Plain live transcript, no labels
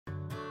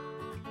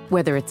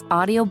Whether it's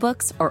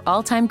audiobooks or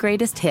all-time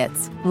greatest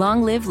hits,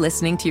 long live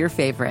listening to your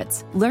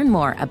favorites. Learn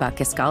more about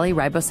Kisqali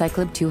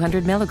Ribociclib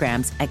 200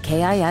 milligrams at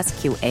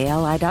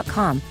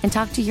KISQALI.com and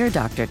talk to your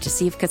doctor to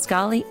see if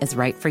Kisqali is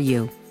right for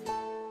you.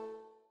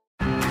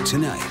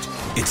 Tonight,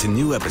 it's a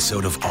new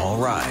episode of All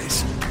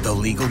Rise, the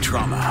legal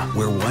drama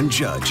where one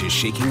judge is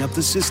shaking up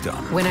the system.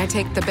 When I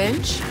take the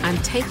bench, I'm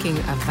taking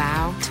a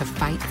vow to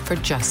fight for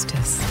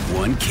justice.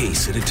 One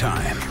case at a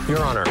time.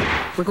 Your Honor.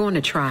 We're going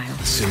to trial.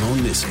 Simone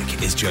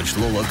Missick is Judge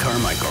Lola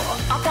Carmichael.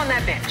 Up on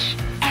that bench.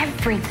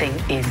 Everything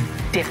is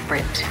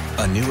different.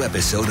 A new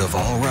episode of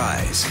All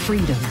Rise.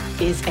 Freedom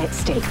is at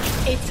stake.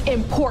 It's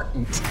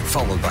important.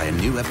 Followed by a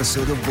new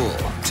episode of Bull,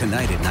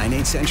 tonight at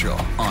 9/8 Central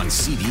on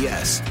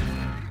CBS.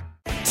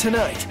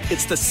 Tonight,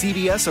 it's the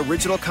CBS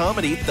original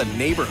comedy, The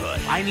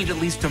Neighborhood. I need at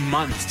least a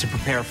month to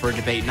prepare for a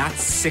debate, not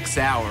 6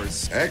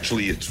 hours.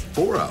 Actually, it's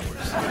 4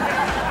 hours.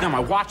 No, my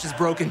watch is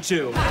broken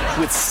too.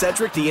 With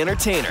Cedric the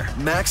Entertainer,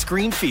 Max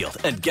Greenfield,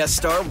 and guest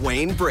star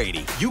Wayne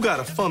Brady. You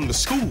gotta fund the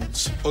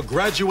schools or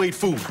graduate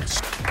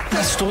fools.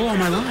 I stole all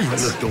my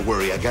lines. Look, don't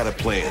worry, I got a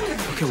plan.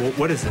 Okay, well,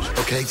 what is it?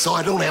 Okay, so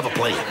I don't have a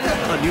plan.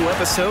 A new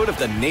episode of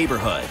The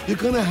Neighborhood. You're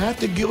gonna have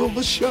to give them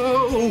a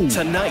show.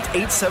 Tonight,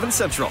 8/7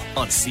 Central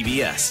on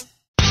CBS.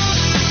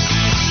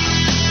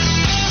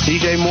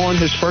 DJ Moore in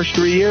his first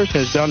 3 years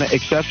has done an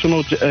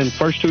exceptional, in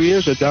first 2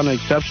 years has done an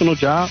exceptional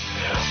job.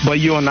 But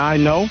you and I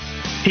know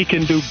he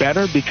can do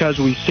better because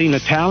we've seen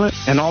the talent.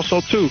 And also,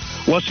 too,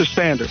 what's the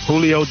standard?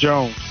 Julio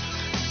Jones,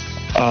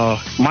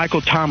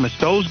 Michael Thomas,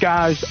 those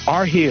guys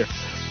are here.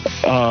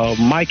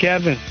 Mike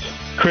Evans,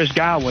 Chris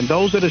Godwin,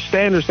 those are the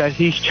standards that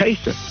he's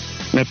chasing.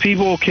 Now,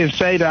 people can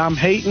say that I'm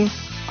hating.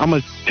 I'm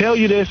going to tell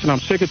you this, and I'm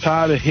sick and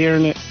tired of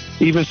hearing it,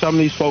 even some of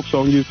these folks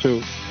on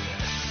YouTube.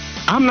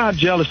 I'm not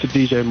jealous of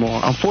DJ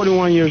Moore. I'm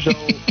 41 years old.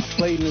 I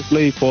played in this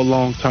league for a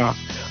long time.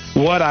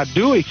 What I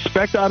do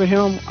expect out of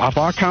him, of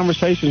our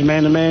conversations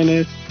man-to-man,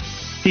 is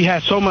he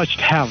has so much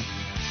talent.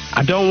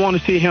 I don't want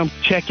to see him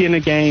check in a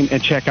game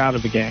and check out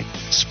of a game.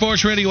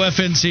 Sports Radio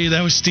FNZ,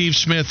 that was Steve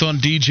Smith on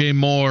DJ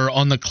Moore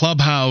on the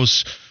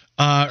Clubhouse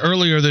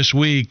earlier this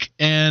week.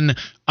 And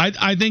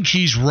I think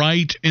he's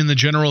right in the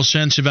general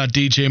sense about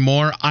DJ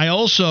Moore. I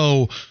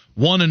also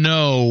want to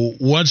know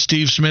what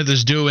Steve Smith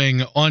is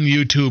doing on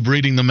YouTube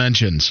reading the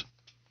mentions.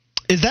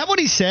 Is that what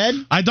he said?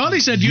 I thought he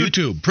said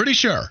YouTube. Pretty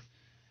sure.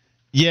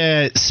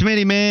 Yeah,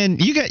 Smitty, man,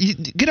 you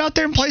get out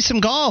there and play some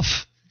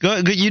golf.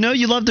 You know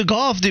you love to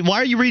golf. Why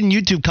are you reading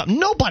YouTube comments?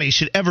 Nobody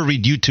should ever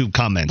read YouTube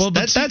comments. Well,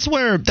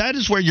 that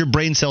is where your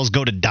brain cells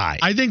go to die.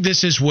 I think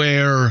this is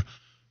where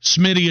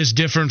Smitty is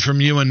different from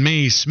you and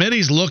me.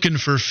 Smitty's looking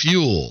for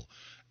fuel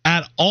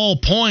at all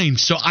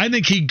points. So I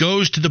think he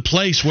goes to the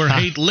place where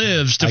hate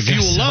lives to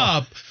fuel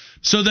up.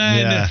 So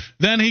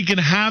then he can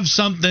have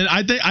something.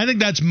 I think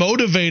that's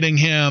motivating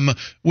him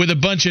with a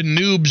bunch of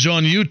noobs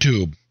on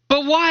YouTube.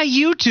 But why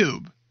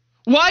YouTube?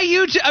 Why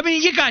YouTube? I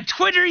mean, you got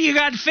Twitter, you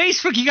got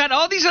Facebook, you got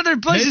all these other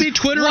places. Maybe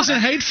Twitter isn't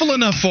hateful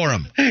enough for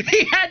him.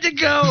 He had to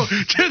go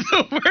to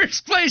the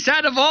worst place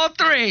out of all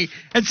three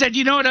and said,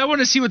 you know what, I want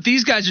to see what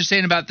these guys are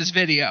saying about this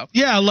video.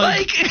 Yeah,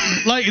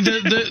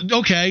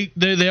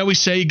 they always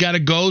say you got to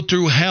go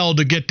through hell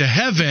to get to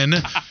heaven.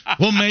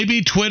 Well,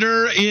 maybe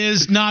Twitter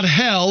is not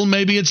hell.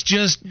 Maybe it's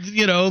just,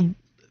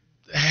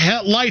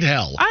 light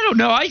hell. I don't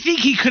know. I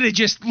think he could have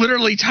just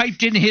literally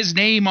typed in his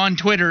name on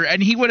Twitter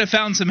and he would have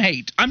found some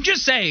hate. I'm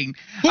just saying.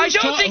 Who's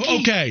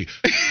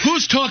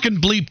talking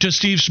bleep to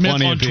Steve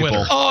Smith on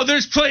Twitter? Oh,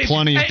 there's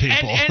plenty of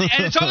people. And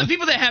it's all the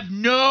people that have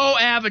no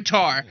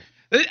avatar.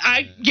 There's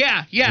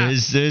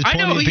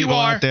plenty of people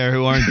out there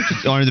who aren't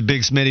the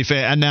big Smitty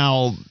fan. And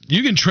now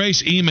you can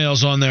trace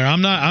emails on there.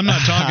 I'm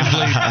not talking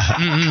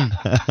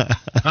bleep.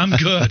 I'm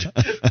good.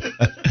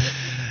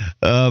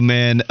 Oh,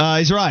 man.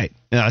 He's right.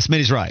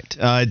 Smitty's right.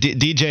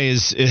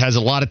 DJ has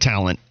a lot of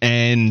talent,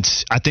 and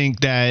I think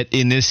that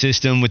in this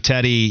system with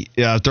Teddy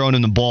throwing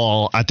him the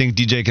ball, I think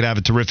DJ could have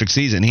a terrific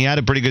season. He had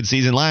a pretty good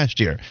season last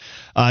year.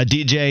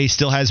 DJ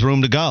still has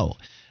room to go.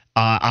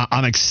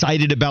 I'm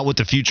excited about what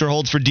the future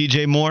holds for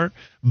DJ Moore,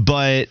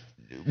 but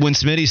when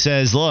Smitty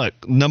says,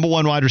 look, number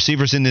one wide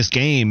receivers in this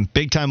game,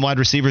 big-time wide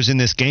receivers in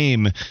this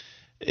game,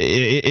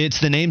 it's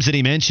the names that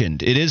he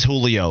mentioned. It is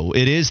Julio.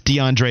 It is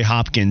DeAndre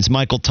Hopkins,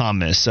 Michael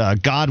Thomas.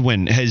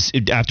 Godwin has,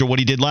 after what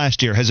he did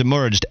last year, has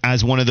emerged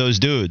as one of those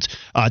dudes.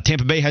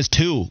 Tampa Bay has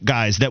two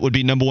guys that would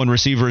be number one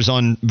receivers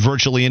on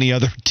virtually any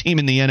other team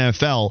in the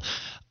NFL.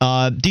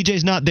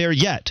 DJ's not there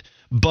yet,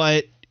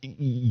 but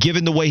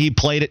given the way he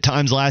played at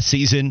times last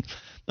season,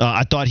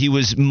 I thought he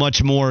was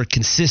much more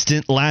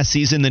consistent last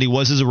season than he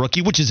was as a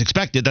rookie, which is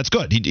expected. That's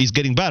good. He's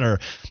getting better.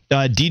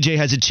 DJ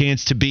has a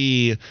chance to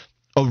be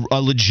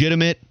a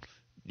legitimate,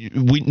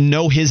 we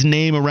know his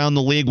name around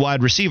the league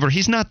wide receiver.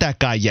 He's not that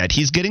guy yet.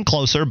 He's getting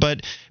closer,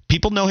 but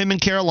people know him in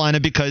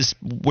Carolina because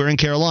we're in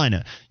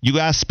Carolina. You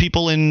ask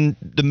people in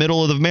the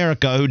middle of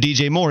America who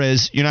DJ Moore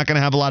is, you're not going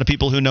to have a lot of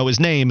people who know his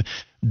name.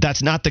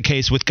 That's not the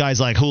case with guys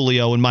like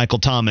Julio and Michael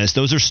Thomas.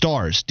 Those are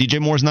stars. DJ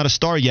Moore's not a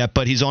star yet,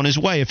 but he's on his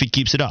way if he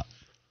keeps it up.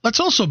 Let's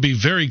also be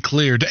very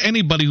clear to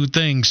anybody who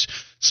thinks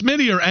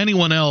Smitty or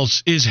anyone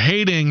else is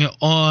hating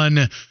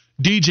on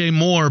DJ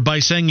Moore by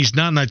saying he's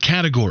not in that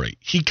category.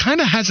 He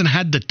kind of hasn't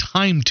had the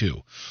time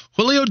to.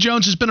 Julio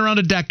Jones has been around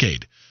a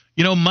decade.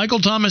 Michael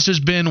Thomas has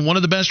been one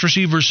of the best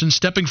receivers since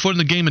stepping foot in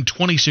the game in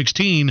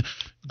 2016.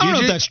 I don't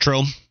know if that's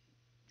true.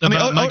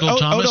 Michael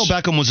Thomas? Odell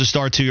Beckham was a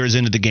star 2 years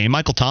into the game.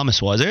 Michael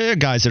Thomas was. There are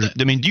guys that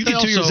are, you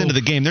get 2 years into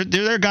the game,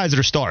 there are guys that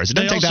are stars. It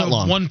doesn't take that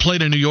long. One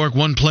played in New York,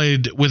 one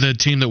played with a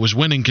team that was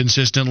winning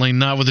consistently,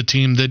 not with a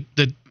team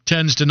that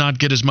tends to not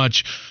get as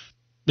much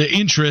the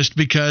interest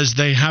because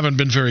they haven't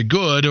been very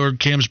good or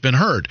Cam's been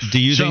hurt. Do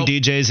you think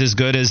DJ's as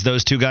good as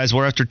those two guys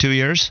were after 2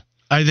 years?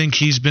 I think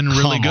he's been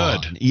really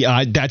good.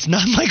 Yeah, that's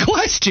not my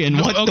question.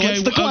 What's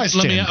the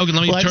question? Let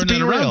me turn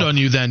that around on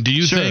you then. Do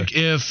you think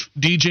if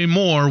DJ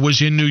Moore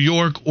was in New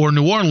York or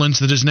New Orleans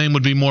that his name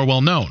would be more well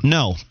known?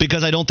 No,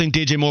 because I don't think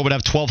DJ Moore would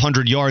have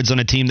 1,200 yards on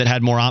a team that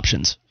had more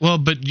options. Well,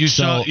 but you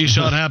saw it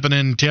happen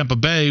in Tampa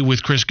Bay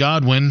with Chris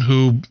Godwin,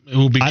 who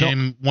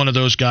became one of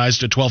those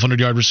guys, a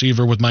 1,200-yard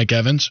receiver with Mike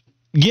Evans.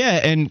 Yeah,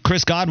 and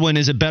Chris Godwin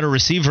is a better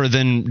receiver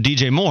than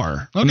DJ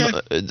Moore. Okay.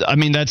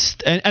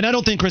 And I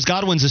don't think Chris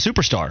Godwin's a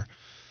superstar.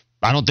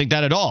 I don't think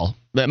that at all.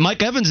 But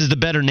Mike Evans is the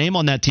better name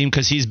on that team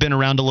because he's been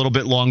around a little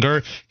bit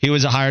longer. He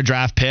was a higher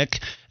draft pick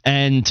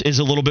and is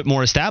a little bit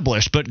more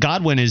established. But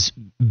Godwin is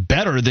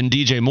better than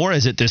DJ Moore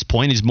is at this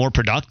point. He's more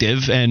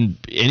productive, and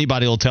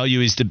anybody will tell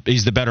you he's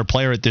the better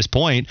player at this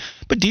point.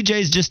 But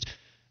DJ's just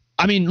 –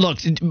 look,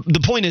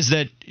 the point is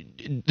that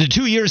the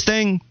 2 years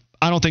thing –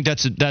 I don't think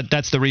that's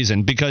the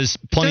reason because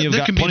plenty of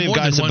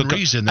guys have become.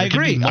 Reason. I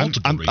agree.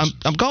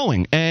 I'm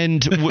going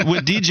and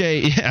with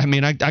DJ.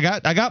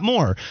 I got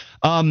more.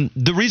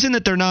 The reason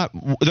that they're not,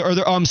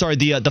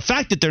 the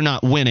fact that they're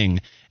not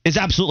winning is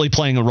absolutely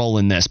playing a role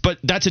in this. But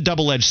that's a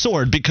double-edged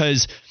sword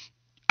because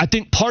I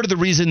think part of the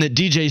reason that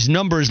DJ's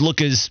numbers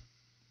look as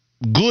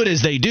good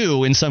as they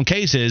do in some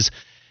cases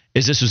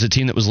is this was a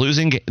team that was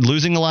losing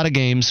a lot of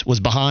games,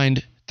 was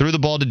behind. Threw the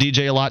ball to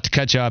DJ a lot to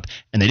catch up,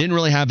 and they didn't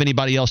really have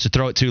anybody else to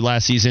throw it to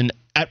last season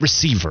at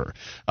receiver.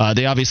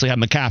 They obviously had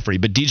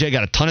McCaffrey, but DJ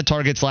got a ton of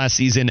targets last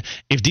season.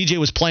 If DJ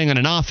was playing on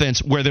an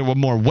offense where there were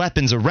more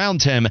weapons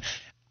around him,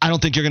 I don't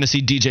think you're going to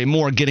see DJ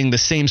Moore getting the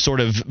same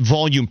sort of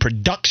volume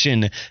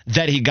production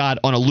that he got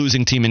on a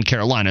losing team in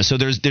Carolina. So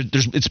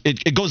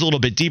it goes a little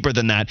bit deeper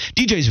than that.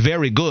 DJ's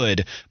very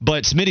good,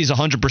 but Smitty's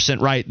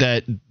 100% right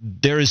that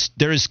there is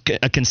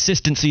a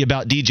consistency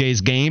about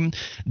DJ's game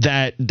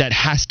that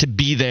has to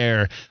be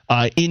there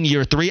in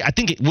year 3. I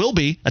think it will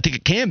be. I think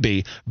it can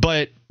be,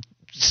 but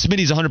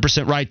Smitty's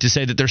 100% right to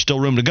say that there's still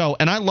room to go.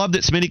 And I love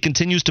that Smitty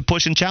continues to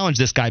push and challenge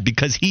this guy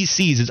because he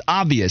sees, it's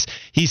obvious,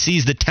 he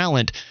sees the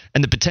talent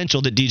and the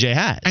potential that DJ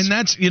has. And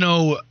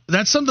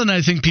that's something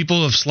I think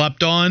people have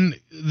slept on.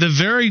 The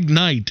very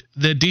night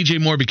that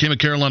DJ Moore became a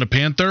Carolina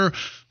Panther,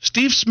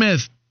 Steve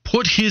Smith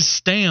put his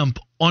stamp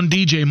on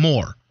DJ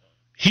Moore.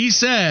 He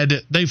said,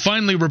 they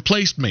finally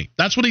replaced me.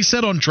 That's what he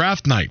said on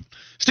draft night.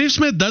 Steve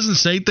Smith doesn't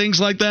say things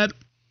like that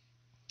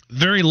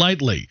very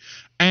lightly.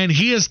 And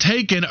he has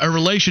taken a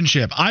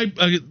relationship. I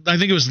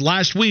think it was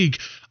last week.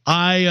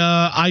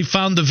 I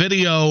found the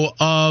video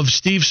of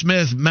Steve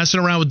Smith messing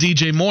around with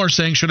DJ Moore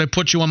saying, should I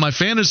put you on my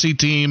fantasy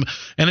team?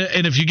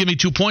 And if you give me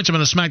 2 points, I'm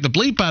going to smack the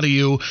bleep out of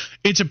you.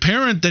 It's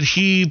apparent that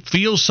he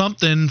feels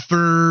something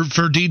for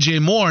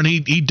DJ Moore, and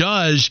he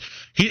does.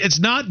 It's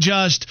not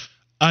just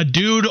a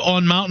dude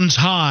on Mountains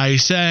High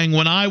saying,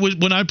 when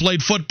I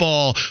played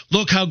football,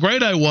 look how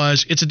great I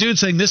was. It's a dude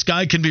saying this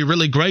guy can be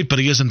really great, but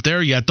he isn't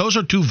there yet. Those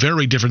are two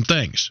very different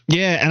things.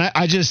 Yeah, and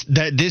I just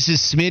that this is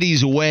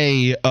Smitty's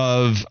way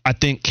of, I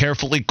think,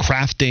 carefully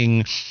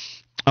crafting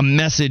a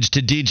message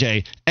to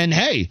DJ. And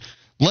hey,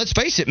 let's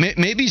face it,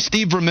 maybe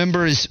Steve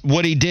remembers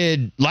what he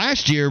did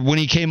last year when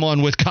he came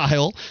on with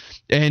Kyle.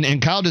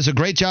 And Kyle does a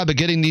great job of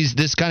getting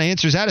this kind of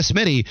answers out of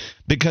Smitty,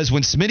 because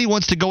when Smitty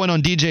wants to go in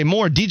on DJ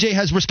Moore, DJ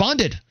has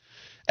responded.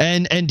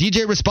 And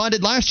DJ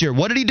responded last year.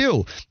 What did he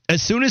do?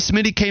 As soon as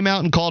Smitty came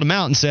out and called him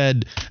out and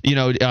said,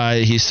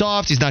 he's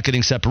soft, he's not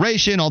getting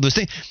separation, all those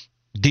things,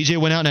 DJ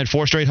went out and had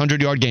 4 straight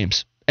 100-yard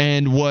games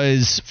and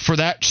was, for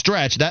that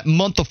stretch, that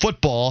month of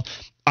football,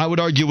 I would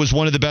argue was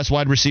one of the best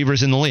wide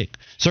receivers in the league.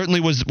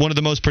 Certainly was one of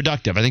the most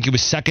productive. I think he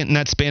was second in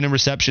that span in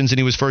receptions, and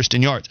he was first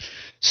in yards.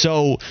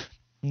 So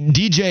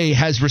DJ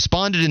has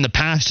responded in the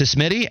past to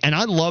Smitty, and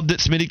I love that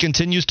Smitty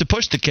continues to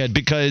push the kid,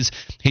 because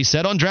he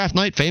said on draft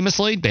night,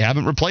 famously, they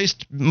haven't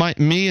replaced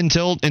me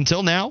until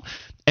now,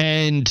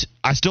 and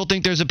I still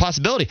think there's a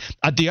possibility.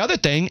 The other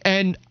thing,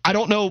 and I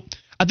don't know,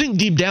 I think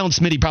deep down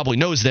Smitty probably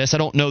knows this. I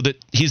don't know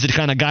that he's the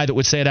kind of guy that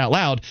would say it out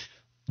loud.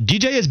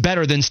 DJ is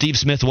better than Steve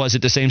Smith was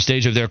at the same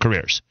stage of their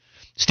carears.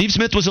 Steve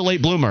Smith was a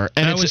late bloomer.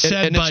 And that was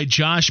said by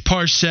Josh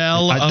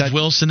Parcell of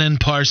Wilson and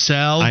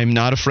Parcell. I'm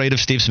not afraid of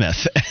Steve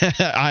Smith.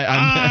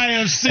 I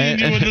have seen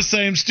you in the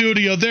same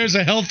studio. There's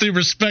a healthy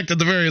respect at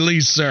the very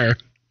least, sir.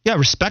 Yeah,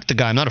 respect the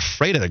guy. I'm not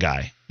afraid of the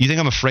guy. You think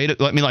I'm afraid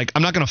of? I mean, like,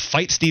 I'm not going to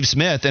fight Steve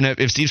Smith. And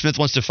if Steve Smith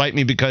wants to fight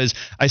me because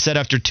I said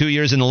after 2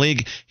 years in the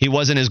league he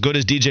wasn't as good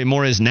as DJ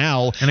Moore is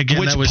now. And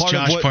again, that was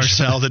Josh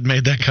Parcell that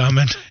made that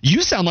comment.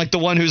 You sound like the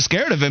one who's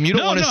scared of him. You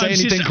don't want to say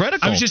anything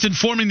critical. I was just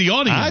informing the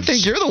audience. I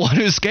think you're the one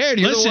who's scared.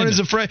 You're the one who's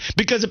afraid.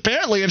 Because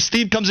apparently if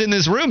Steve comes in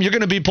this room, you're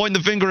going to be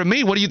pointing the finger at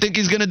me. What do you think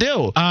he's going to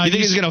do? You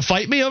think he's going to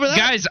fight me over that?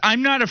 Guys,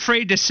 I'm not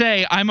afraid to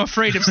say I'm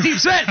afraid of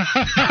Steve Smith.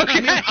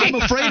 Okay. I'm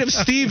afraid of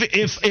Steve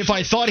if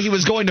I thought he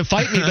was going to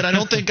fight me, but I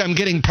don't think I'm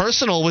getting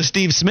personal with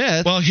Steve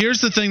Smith. Well, here's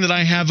the thing that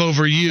I have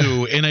over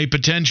you in a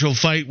potential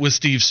fight with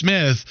Steve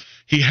Smith.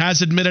 He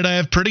has admitted I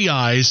have pretty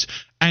eyes,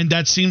 and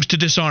that seems to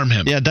disarm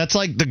him. Yeah, that's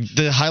like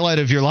the highlight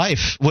of your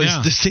life was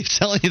Steve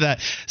telling you that.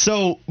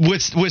 So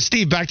with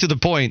Steve, back to the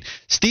point,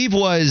 Steve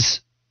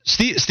was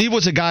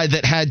a guy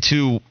that had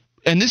to.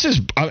 And this is,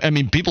 I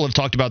mean, people have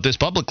talked about this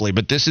publicly,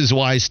 but this is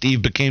why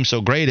Steve became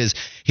so great is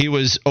he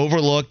was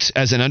overlooked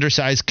as an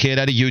undersized kid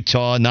out of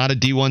Utah, not a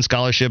D1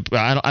 scholarship.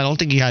 I don't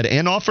think he had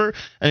an offer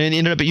and he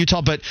ended up at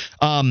Utah, but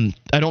I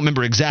don't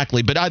remember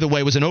exactly. But either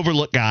way, was an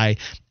overlooked guy.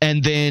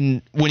 And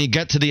then when he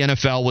got to the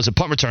NFL, was a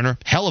punt returner,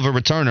 hell of a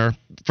returner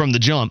from the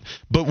jump,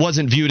 but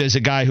wasn't viewed as a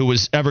guy who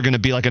was ever going to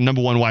be like a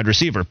number one wide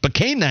receiver.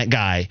 Became that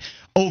guy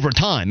over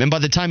time. And by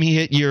the time he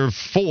hit year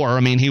 4, I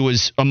mean, he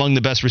was among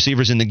the best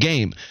receivers in the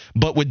game.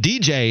 But with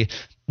DJ,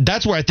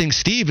 that's where I think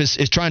Steve is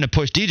trying to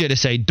push DJ to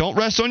say, don't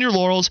rest on your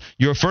laurels.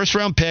 You're a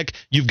first-round pick.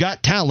 You've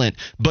got talent.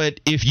 But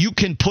if you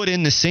can put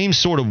in the same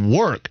sort of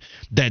work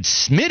that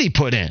Smitty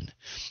put in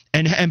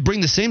and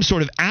bring the same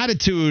sort of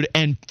attitude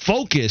and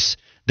focus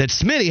that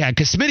Smitty had,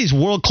 because Smitty's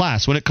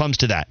world-class when it comes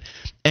to that.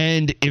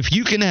 And if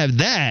you can have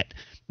that,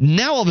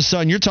 now all of a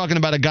sudden you're talking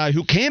about a guy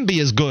who can be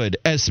as good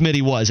as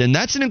Smitty was. And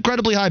that's an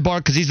incredibly high bar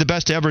because he's the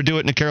best to ever do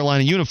it in a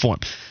Carolina uniform.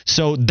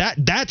 So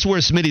that's where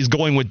Smitty's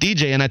going with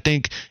DJ. And I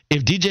think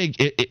if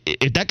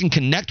that can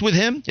connect with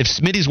him, if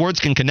Smitty's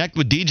words can connect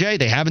with DJ,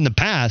 they have in the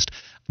past,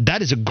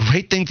 that is a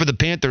great thing for the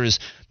Panthers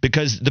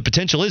because the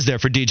potential is there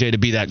for DJ to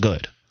be that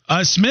good.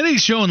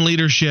 Smitty's showing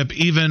leadership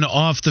even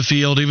off the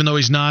field, even though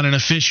he's not an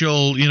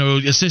official,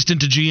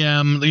 assistant to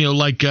GM,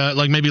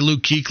 like maybe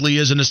Luke Kuechly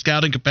is in a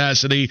scouting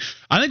capacity.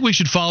 I think we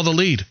should follow the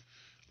lead.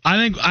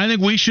 I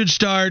think we should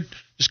start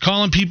just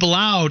calling people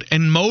out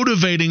and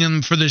motivating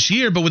them for this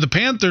year. But with the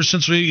Panthers,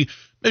 since we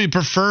maybe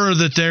prefer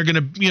that they're going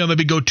to,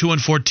 maybe go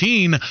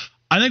 2-14,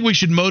 I think we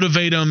should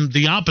motivate them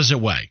the opposite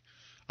way.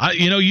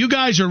 You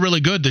guys are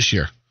really good this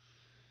year.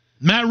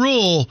 Matt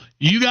Rule,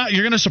 you're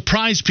going to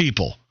surprise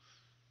people.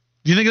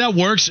 Do you think that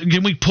works?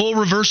 Can we pull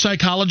reverse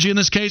psychology in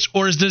this case,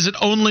 or does it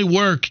only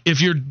work if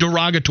you're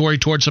derogatory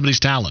towards somebody's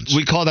talents?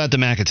 We call that the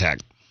Mac attack.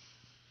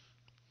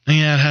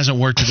 Yeah, it hasn't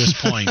worked to this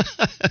point.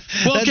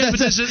 Well, okay, but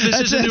this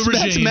is a new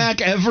regime. That's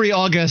Mac every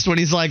August when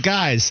he's like,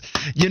 guys,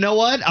 you know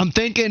what? I'm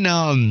thinking.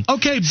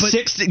 Okay, but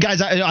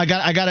guys, I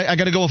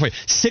got to go for you.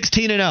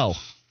 16-0.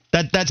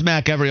 That's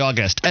Mac every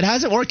August. It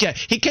hasn't worked yet.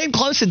 He came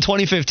close in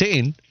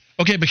 2015.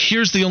 Okay, but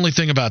here's the only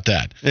thing about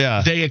that.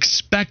 Yeah, they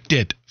expect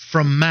it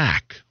from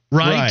Mac.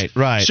 Right.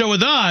 So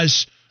with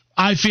us,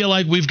 I feel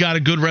like we've got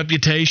a good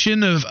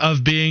reputation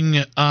of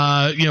being,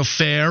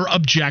 fair,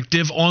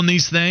 objective on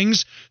these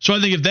things. So I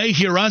think if they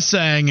hear us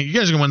saying, you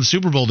guys are going to win the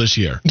Super Bowl this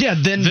year,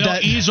 then they'll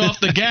ease off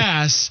the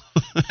gas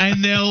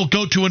and they'll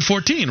go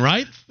 2-14,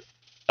 right?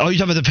 Oh,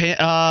 you're talking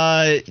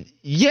about the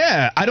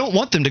yeah, I don't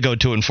want them to go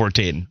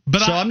 2-14,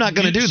 so I'm not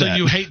going to do that. So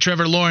you hate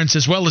Trevor Lawrence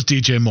as well as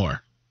DJ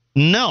Moore?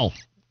 No.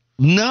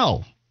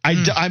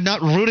 I'm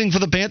not rooting for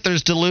the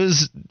Panthers to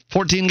lose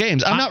 14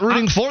 games. I'm not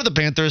rooting for the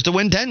Panthers to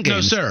win 10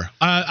 games. No, sir.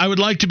 I would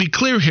like to be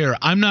clear here.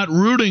 I'm not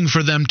rooting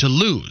for them to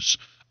lose.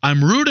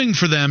 I'm rooting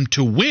for them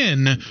to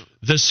win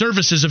the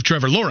services of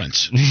Trevor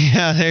Lawrence.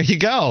 Yeah, there you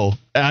go.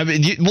 I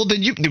mean,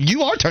 then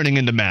you are turning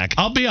into Mac.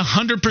 I'll be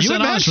 100%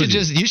 honest with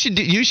you.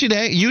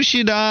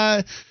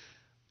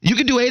 You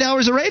could do 8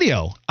 hours of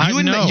radio.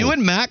 You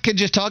and Matt could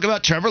just talk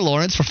about Trevor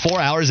Lawrence for 4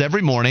 hours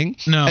every morning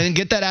and then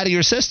get that out of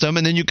your system,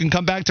 and then you can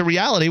come back to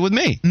reality with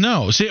me.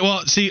 No.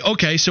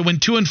 Okay, so when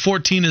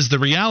 2-14 is the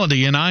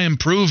reality, and I am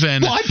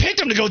proven... Well, I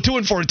picked him to go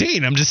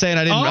 2-14. I'm just saying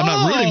I'm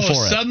not rooting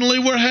for it. Suddenly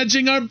we're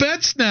hedging our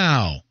bets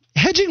now.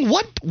 Hedging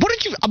what? What are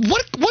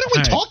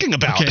we talking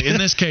about? Okay, in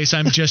this case,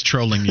 I'm just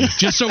trolling you.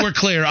 Just so we're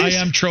clear, I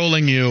am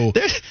trolling you.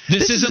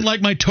 This isn't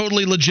like my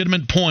totally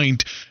legitimate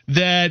point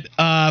that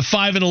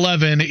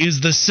 5-11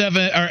 is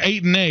the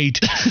 8 and 8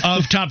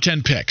 of top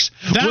 10 picks.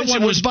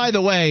 Which, by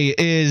the way,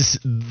 is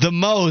the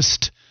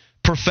most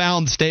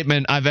profound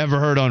statement I've ever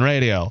heard on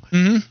radio.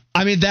 Mm-hmm.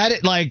 I mean,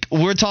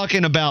 we're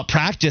talking about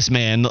practice,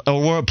 man,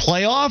 or we're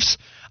playoffs.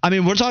 I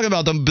mean, we're talking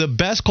about the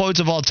best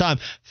quotes of all time.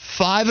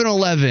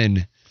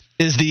 5-11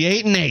 is the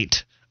 8 and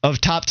 8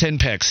 of top 10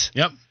 picks.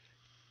 Yep.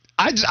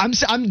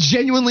 I'm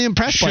genuinely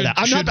impressed by that.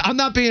 I'm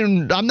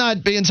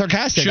not being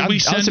sarcastic. Should we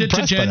send it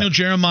to Daniel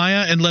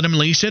Jeremiah and let him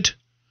lease it?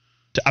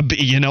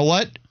 You know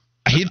what?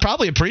 He'd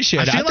probably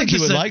appreciate it. I think he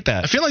would like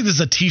that. I feel like this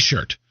is a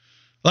T-shirt.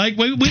 Like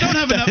we don't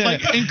have enough.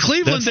 Like in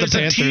Cleveland, there's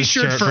a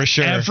T-shirt for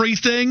sure.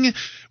 Everything.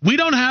 We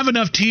don't have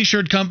enough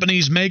T-shirt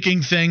companies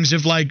making things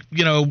of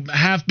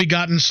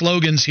half-begotten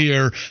slogans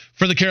here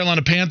for the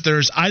Carolina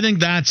Panthers. I think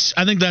that's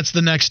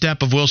the next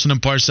step of Wilson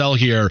and Parcell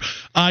here.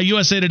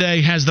 USA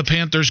Today has the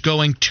Panthers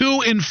going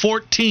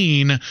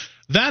 2-14.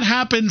 That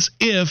happens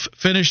if,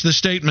 finish the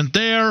statement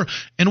there.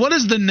 And what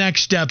is the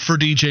next step for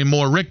DJ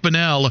Moore? Rick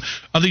Bonnell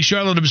of the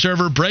Charlotte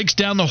Observer breaks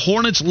down the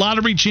Hornets'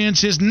 lottery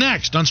chances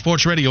next on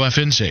Sports Radio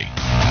FNZ.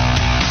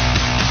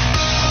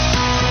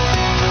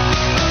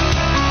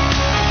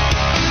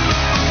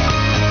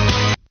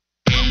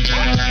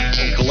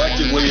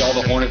 Collectively, all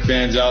the Hornet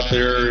fans out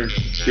there,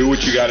 do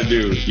what you got to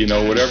do.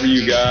 Whatever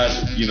you got,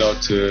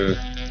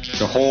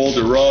 to hold,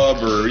 to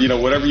rub, or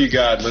whatever you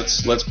got.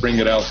 Let's bring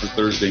it out for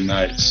Thursday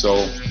night.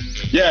 So.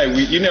 Yeah,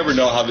 you never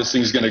know how this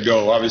thing's going to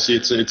go. Obviously,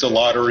 it's a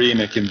lottery, and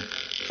it can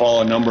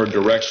fall a number of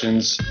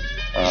directions.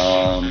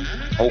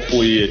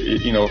 Hopefully,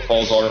 it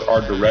falls our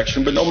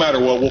direction. But no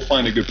matter what, we'll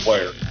find a good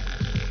player.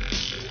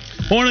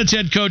 Hornets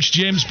head coach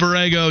James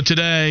Borrego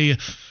today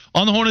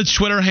on the Hornets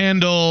Twitter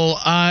handle.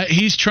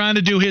 He's trying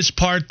to do his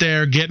part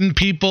there, getting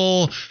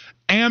people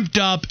amped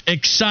up,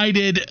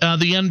 excited.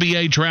 The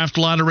NBA draft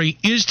lottery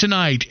is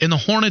tonight, and the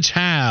Hornets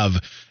have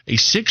a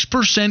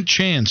 6%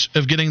 chance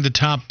of getting the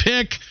top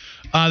pick.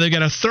 They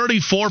got a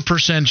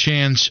 34%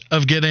 chance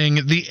of getting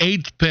the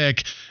 8th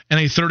pick and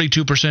a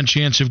 32%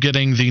 chance of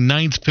getting the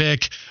 9th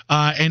pick.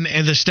 And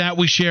the stat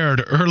we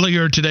shared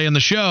earlier today in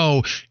the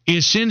show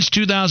is since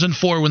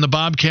 2004, when the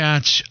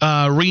Bobcats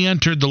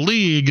re-entered the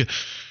league,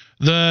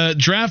 the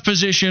draft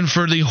position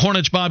for the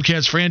Hornets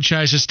Bobcats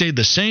franchise has stayed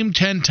the same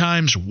 10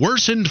 times,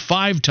 worsened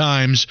 5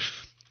 times,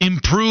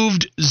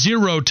 improved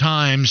 0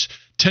 times.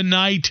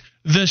 Tonight,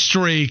 the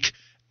streak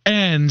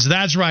ends.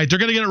 That's right. They're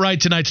going to get it right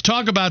tonight. To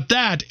talk about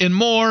that and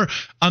more,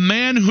 a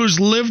man who's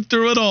lived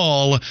through it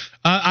all,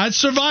 a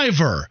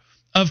survivor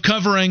of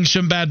covering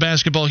some bad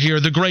basketball here,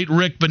 the great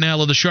Rick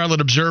Bonnell of the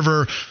Charlotte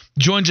Observer,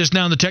 joins us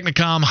now on the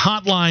Technicom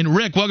hotline.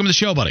 Rick, welcome to the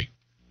show, buddy.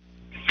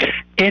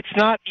 It's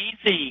not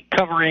easy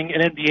covering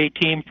an NBA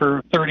team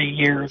for 30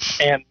 years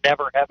and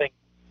never having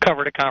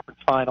covered a conference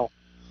final.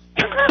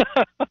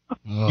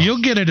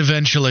 You'll get it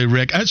eventually,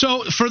 Rick.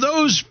 So for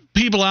those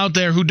people out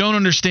there who don't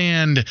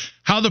understand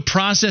how the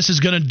process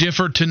is going to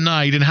differ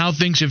tonight and how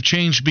things have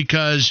changed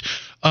because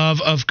of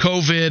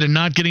COVID and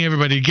not getting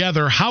everybody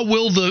together, how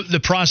will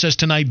the process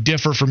tonight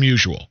differ from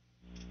usual?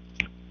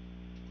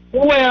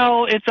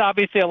 Well, it's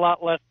obviously a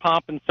lot less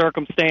pomp and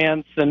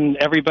circumstance, and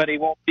everybody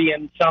won't be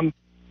in some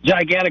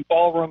gigantic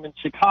ballroom in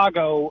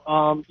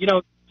Chicago.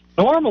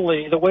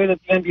 Normally, the way that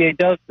the NBA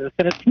does this,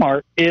 and it's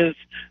smart, is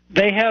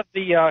they have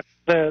the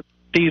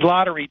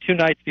lottery 2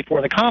 nights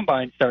before the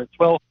combine starts.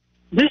 Well,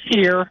 this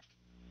year,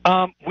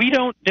 we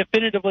don't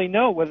definitively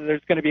know whether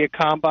there's going to be a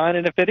combine,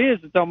 and if it is,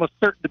 it's almost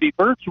certain to be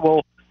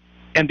virtual.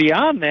 And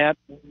beyond that,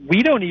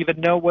 we don't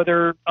even know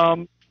whether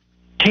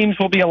teams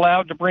will be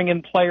allowed to bring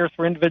in players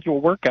for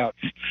individual workouts.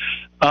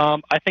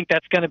 I think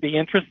that's going to be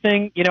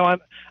interesting.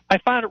 I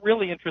find it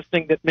really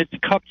interesting that Mitch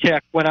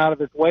Kupchak went out of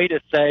his way to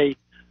say,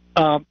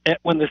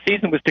 when the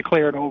season was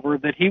declared over,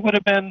 that he would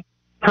have been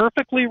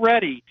perfectly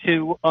ready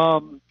to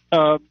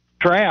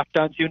draft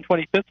on June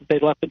 25th if they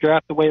left the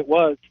draft the way it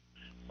was.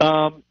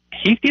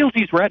 He feels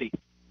he's ready.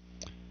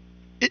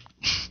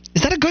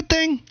 Is that a good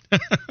thing?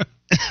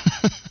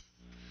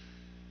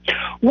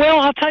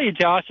 Well, I'll tell you,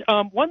 Josh.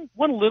 One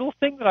little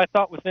thing that I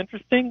thought was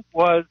interesting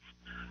was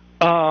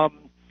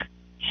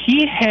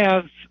he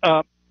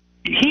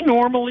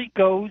normally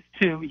goes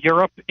to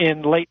Europe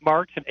in late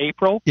March and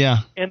April. Yeah.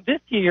 And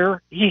this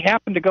year he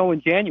happened to go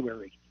in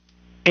January.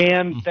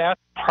 And that's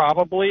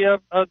probably a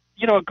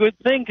good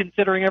thing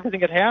considering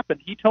everything that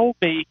happened. He told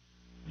me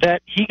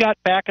that he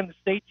got back in the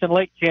States in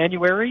late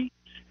January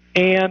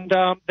and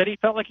that he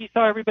felt like he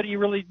saw everybody he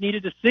really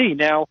needed to see.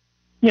 Now,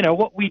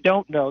 what we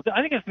don't know,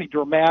 I think it's going to be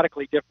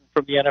dramatically different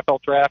from the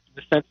NFL draft in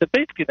the sense that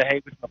basically the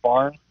hay was in the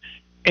barn.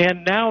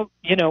 And now,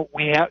 we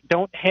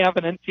don't have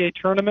an NCAA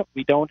tournament.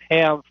 We don't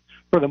have,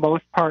 for the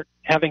most part,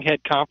 having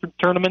had conference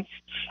tournaments.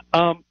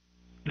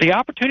 The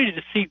opportunity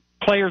to see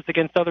players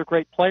against other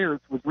great players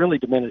was really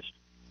diminished.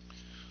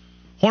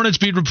 Hornets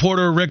beat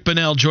reporter Rick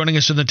Bonnell joining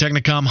us in the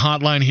Technicom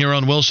hotline here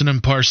on Wilson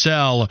and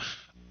Parcell.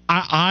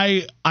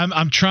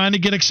 I'm trying to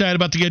get excited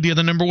about the idea of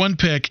the number 1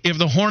 pick. If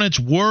the Hornets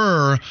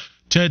were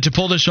to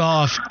pull this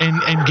off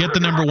and get the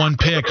number 1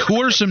 pick,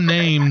 who are some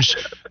names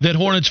that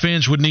Hornets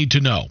fans would need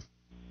to know?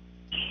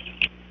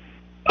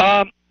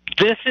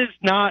 This is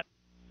not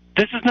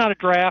a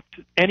draft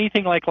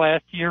anything like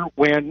last year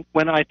when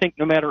I think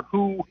no matter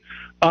who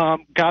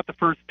got the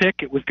first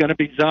pick, it was going to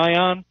be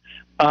Zion.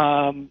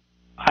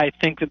 I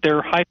think that there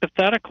are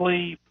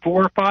hypothetically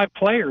 4 or 5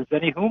 players,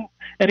 any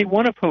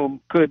one of whom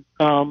could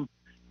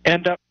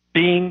end up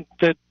being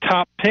the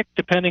top pick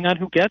depending on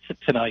who gets it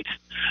tonight.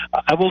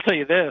 I will tell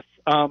you this.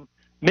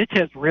 Mitch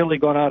has really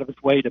gone out of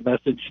his way to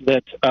message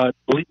that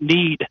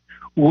need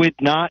would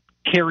not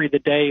carry the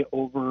day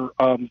over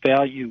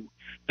value,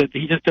 that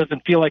he just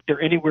doesn't feel like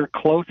they're anywhere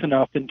close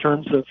enough in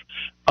terms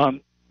of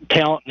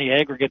talent in the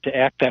aggregate to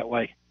act that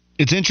way.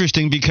 It's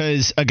interesting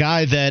because a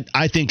guy that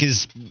I think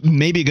is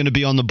maybe going to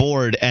be on the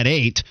board at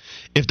 8,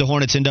 if the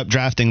Hornets end up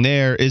drafting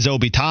there, is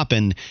Obi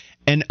Toppin.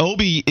 And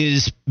Obi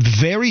is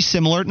very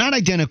similar, not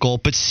identical,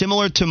 but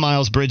similar to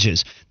Miles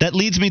Bridges. That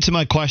leads me to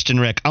my question,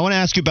 Rick. I want to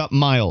ask you about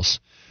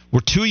Miles. We're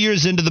 2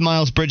 years into the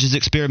Miles Bridges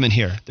experiment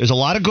here. There's a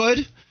lot of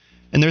good,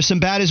 and there's some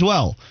bad as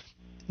well.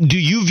 Do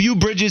you view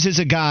Bridges as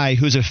a guy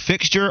who's a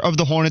fixture of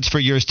the Hornets for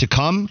years to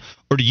come,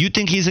 or do you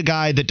think he's a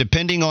guy that,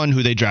 depending on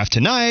who they draft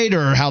tonight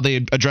or how they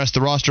address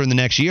the roster in the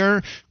next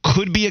year,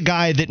 could be a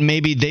guy that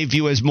maybe they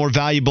view as more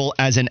valuable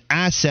as an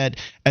asset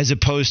as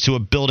opposed to a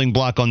building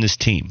block on this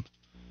team?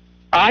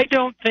 I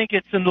don't think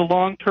it's in the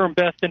long-term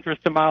best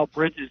interest of Miles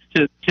Bridges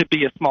to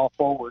be a small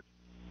forward.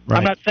 Right.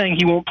 I'm not saying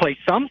he won't play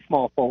some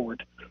small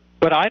forward,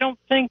 but I don't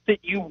think that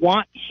you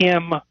want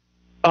him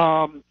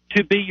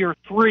to be your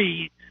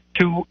 3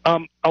 to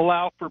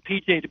allow for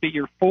PJ to be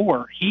your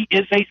 4. He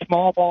is a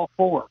small ball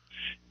 4.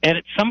 And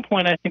at some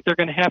point, I think they're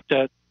going to have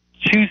to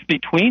choose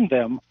between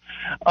them.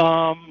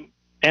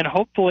 And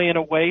hopefully in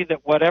a way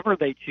that whatever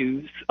they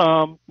choose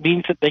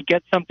means that they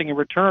get something in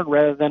return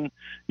rather than,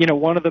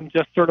 one of them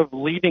just sort of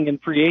leaving in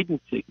free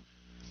agency.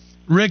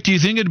 Rick, do you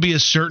think it'd be a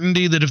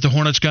certainty that if the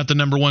Hornets got the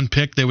number 1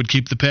 pick, they would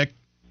keep the pick?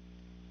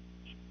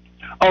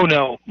 Oh,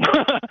 no.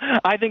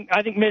 I think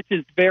Mitch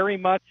is very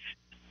much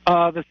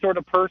the sort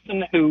of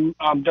person who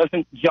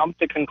doesn't jump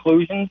to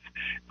conclusions.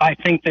 I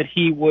think that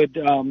he would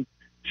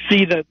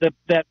see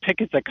that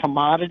pick as a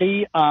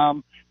commodity.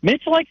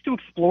 Mitch likes to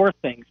explore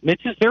things.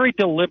 Mitch is very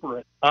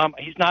deliberate.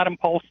 He's not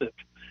impulsive.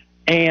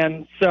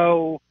 And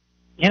so,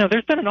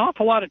 there's been an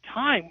awful lot of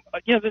time.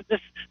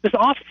 This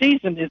off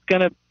season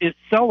is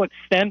so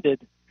extended.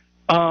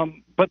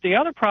 But the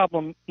other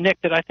problem,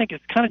 Nick, that I think is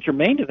kind of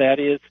germane to that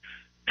is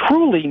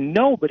truly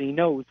nobody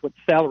knows what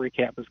salary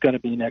cap is going to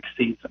be next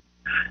season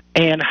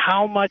and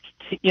how much,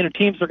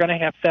 teams are going to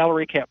have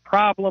salary cap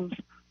problems,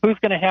 who's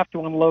going to have to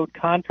unload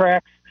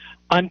contracts.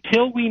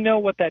 Until we know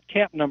what that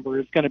cap number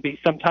is going to be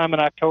sometime in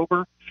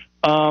October,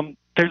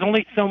 there's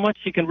only so much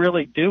you can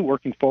really do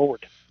working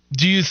forward.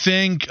 Do you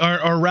think,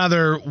 or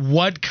rather,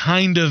 what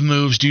kind of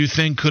moves do you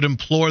think could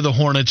implore the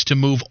Hornets to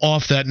move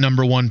off that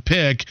number 1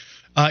 pick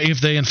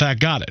if they, in fact,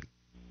 got it?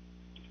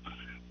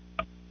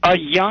 A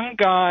young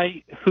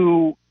guy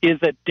who is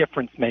a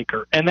difference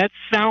maker. And that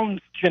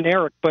sounds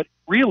generic, but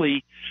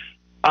really,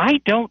 I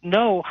don't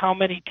know how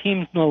many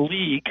teams in the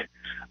league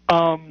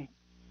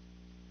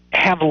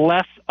have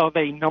less of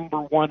a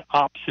number 1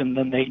 option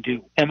than they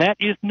do. And that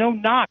is no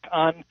knock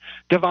on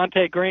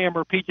Devontae Graham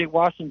or P.J.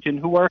 Washington,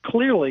 who are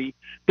clearly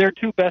their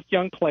 2 best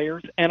young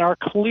players and are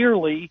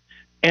clearly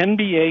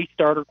NBA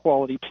starter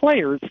quality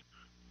players.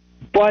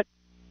 But,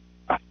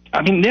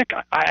 I mean, Nick,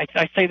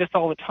 I say this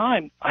all the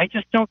time. I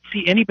just don't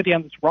see anybody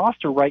on this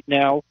roster right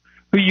now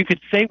who you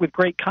could say with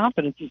great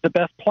confidence is the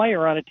best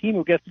player on a team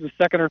who gets to the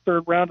 2nd or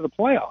 3rd round of the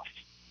playoffs.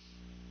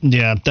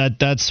 Yeah,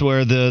 that's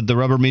where the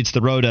rubber meets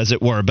the road, as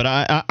it were. But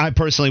I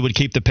personally would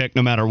keep the pick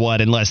no matter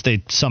what, unless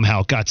they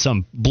somehow got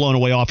some blown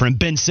away offer and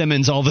Ben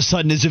Simmons all of a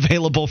sudden is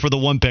available for the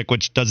 1 pick,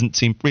 which doesn't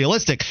seem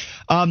realistic.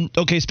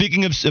 Okay,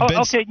 speaking of Ben,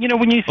 okay,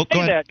 when you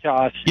say that,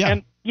 Josh, yeah.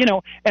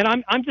 and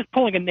I'm just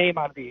pulling a name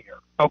out of the air.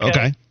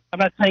 Okay. I'm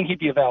not saying he'd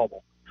be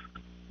available,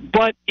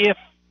 but if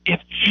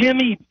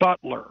Jimmy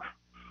Butler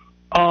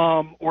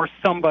or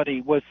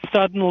somebody was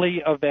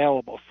suddenly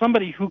available,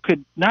 somebody who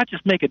could not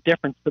just make a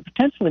difference, but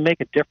potentially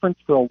make a difference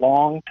for a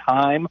long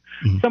time,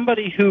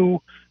 somebody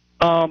who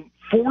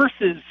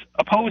forces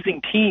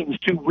opposing teams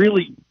to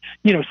really,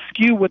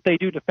 skew what they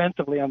do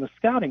defensively on the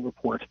scouting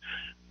report.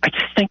 I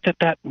just think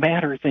that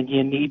matters, and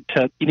you need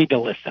to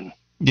listen.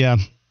 Yeah.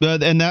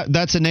 And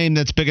that's a name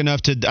that's big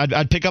enough to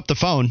I'd pick up the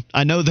phone.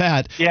 I know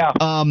that. Yeah.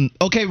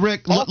 Okay,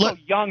 Rick. Also,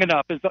 young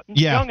enough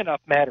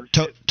matters.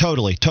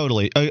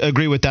 Totally. I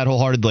agree with that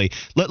wholeheartedly.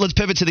 Let's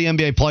pivot to the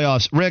NBA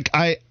playoffs. Rick,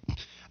 I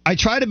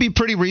try to be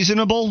pretty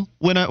reasonable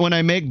when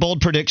I make bold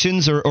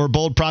predictions or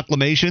bold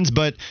proclamations,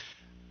 but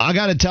I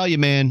got to tell you,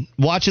 man,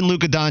 watching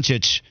Luka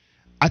Doncic,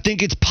 I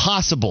think it's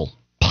possible.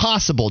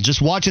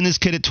 Just watching this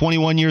kid at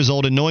 21 years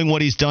old and knowing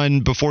what he's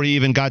done before he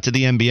even got to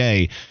the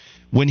NBA,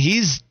 when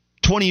he's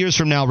 20 years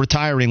from now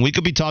retiring, we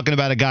could be talking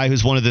about a guy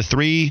who's one of the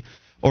 3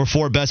 or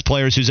 4 best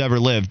players who's ever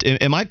lived.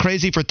 Am I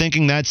crazy for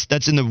thinking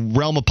that's in the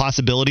realm of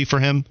possibility for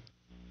him?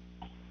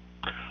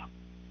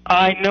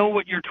 I know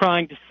what you're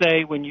trying to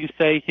say when you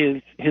say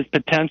his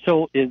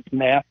potential is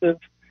massive.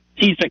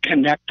 He's a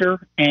connector,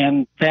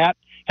 and that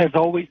has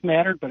always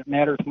mattered, but it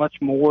matters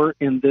much more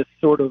in this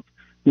sort of,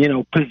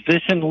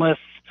 positionless,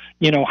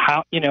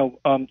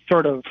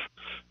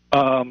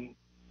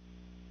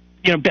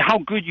 how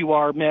good you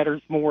are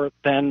matters more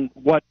than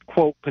what,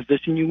 quote,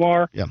 position you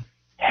are. Yeah.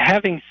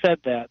 Having said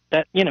that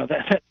that's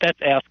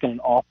asking an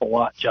awful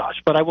lot,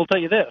 Josh. But I will tell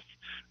you this.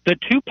 The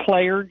 2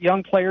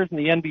 young players in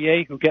the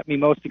NBA who get me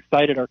most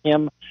excited are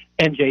him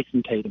and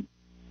Jason Tatum.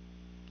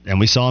 And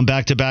we saw him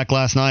back-to-back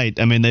last night.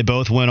 I mean, they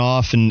both went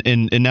off,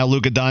 and now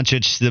Luka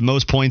Doncic, the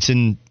most points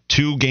in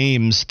 2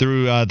 games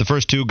through the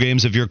first 2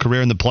 games of your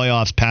career in the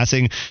playoffs,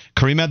 passing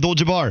Kareem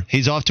Abdul-Jabbar.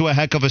 He's off to a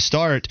heck of a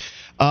start.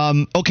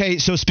 Okay,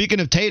 so speaking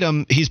of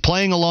Tatum, he's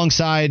playing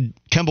alongside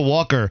Kemba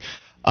Walker.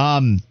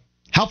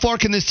 How far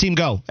can this team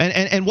go?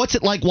 And what's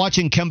it like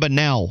watching Kemba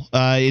now?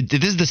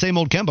 This is the same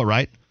old Kemba,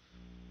 right?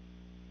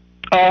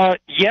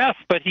 Yes,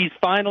 but he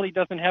finally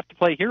doesn't have to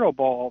play hero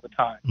ball all the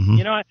time. Mm-hmm.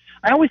 You know,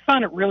 I always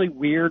find it really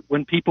weird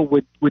when people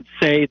would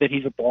say that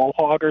he's a ball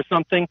hog or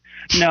something.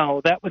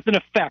 No, that was an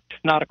effect,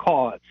 not a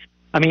cause.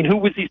 I mean, who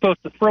was he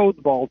supposed to throw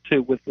the ball to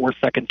with 4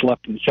 seconds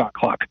left in the shot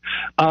clock?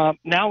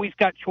 Now he's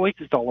got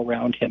choices all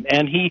around him.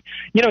 And he,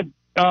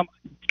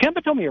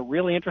 Kemba told me a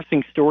really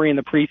interesting story in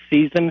the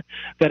preseason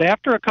that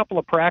after a couple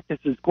of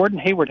practices, Gordon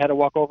Hayward had to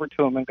walk over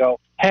to him and go,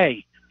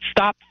 "Hey,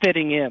 stop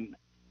fitting in."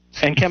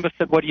 And Kemba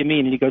said, "What do you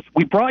mean?" And he goes,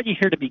 "We brought you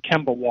here to be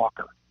Kemba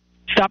Walker.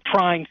 Stop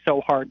trying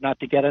so hard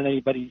not to get on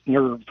anybody's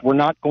nerves. We're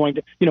not going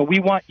to, we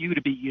want you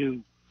to be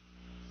you."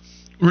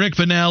 Rick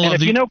Bonnell. And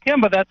if you know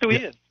Kemba, that's who he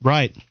is.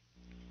 Right.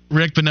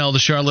 Rick Bonnell, the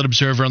Charlotte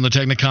Observer, on the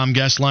Technicom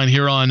guest line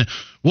here on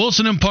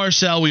Wilson and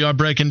Parcell. We are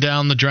breaking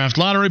down the draft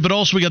lottery, but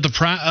also we got the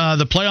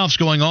playoffs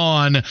going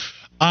on.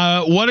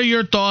 What are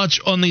your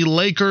thoughts on the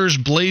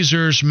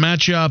Lakers-Blazers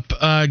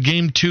matchup,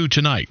 Game 2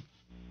 tonight?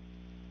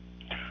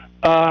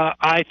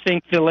 I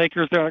think the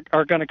Lakers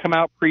are going to come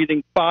out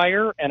breathing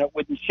fire, and it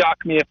wouldn't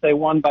shock me if they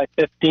won by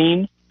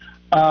 15.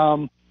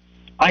 I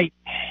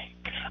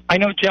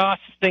know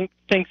Josh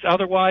thinks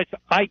otherwise.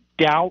 I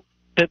doubt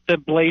that the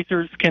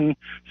Blazers can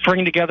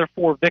string together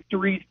 4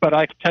 victories, but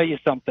I can tell you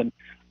something.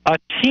 A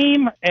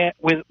team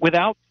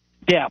without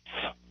depth,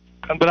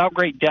 without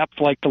great depth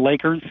like the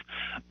Lakers,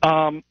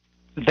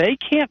 they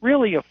can't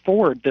really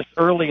afford this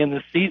early in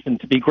the season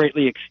to be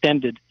greatly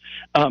extended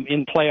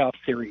in playoff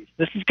series.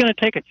 This is going to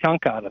take a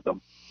chunk out of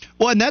them.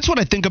 Well, and that's what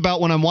I think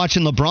about when I'm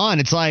watching LeBron.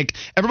 It's like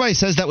everybody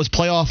says that was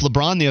playoff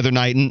LeBron the other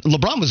night, and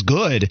LeBron was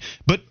good,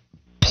 but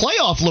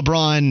playoff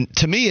LeBron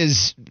to me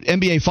is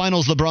NBA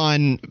Finals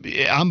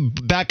LeBron. I'm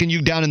backing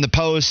you down in the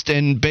post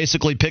and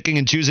basically picking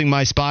and choosing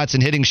my spots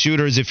and hitting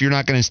shooters if you're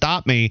not going to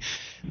stop me.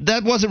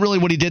 That wasn't really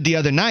what he did the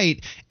other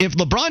night. If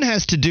LeBron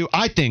has to do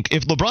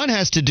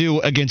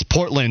against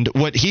Portland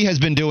what he has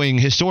been doing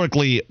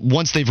historically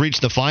once they've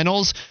reached the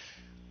finals,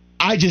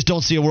 I just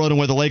don't see a world in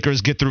where the Lakers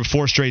get through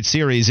 4 straight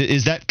series.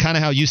 Is that kind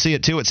of how you see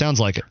it too? It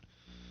sounds like it.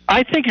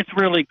 I think it's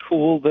really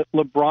cool that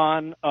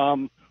LeBron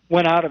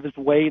went out of his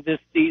way this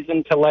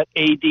season to let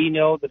AD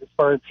know that as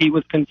far as he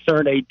was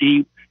concerned,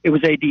 it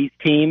was AD's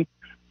team.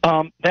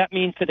 That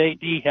means that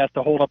AD has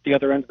to hold up the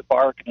other end of the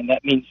bargain, and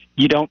that means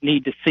you don't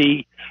need to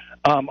see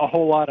a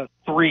whole lot of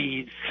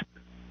threes.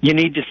 You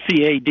need to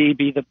see AD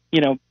be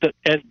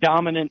as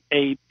dominant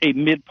a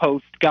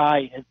mid-post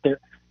guy as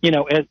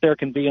there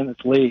can be in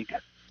this league.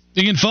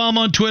 You can follow him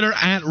on Twitter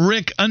at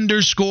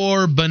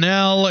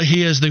Rick_Bonnell.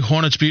 He is the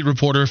Hornets beat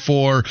reporter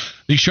for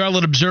the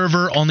Charlotte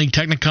Observer on the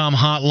Technicom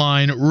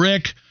hotline.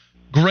 Rick,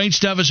 great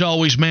stuff as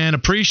always, man.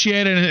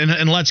 Appreciate it,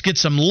 and let's get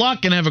some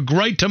luck and have a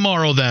great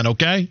tomorrow then,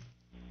 okay?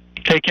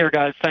 Take care,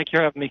 guys. Thank you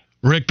for having me.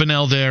 Rick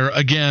Bonnell there,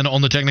 again,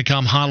 on the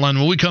Technicom hotline.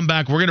 When we come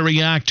back, we're going to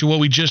react to what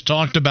we just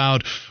talked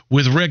about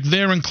with Rick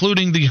there,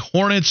 including the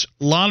Hornets'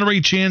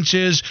 lottery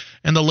chances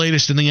and the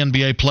latest in the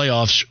NBA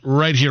playoffs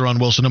right here on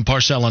Wilson and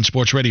Parcell on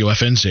Sports Radio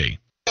FNZ.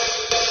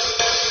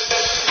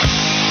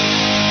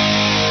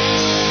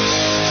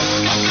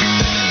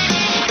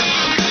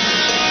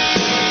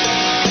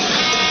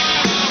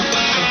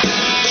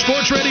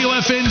 Sports Radio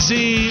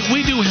FNZ,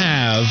 we do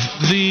have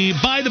the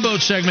By the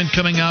Boat segment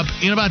coming up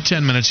in about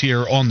 10 minutes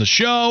here on the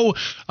show.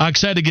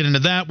 Excited to get into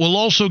that. We'll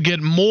also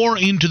get more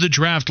into the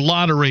draft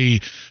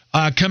lottery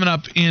coming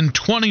up in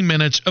 20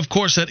 minutes. Of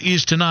course, that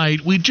is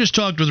tonight. We just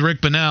talked with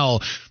Rick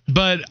Bonnell,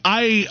 but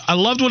I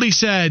loved what he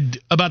said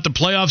about the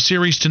playoff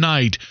series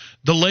tonight,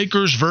 the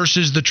Lakers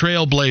versus the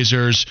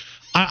Trailblazers.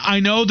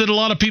 I know that a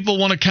lot of people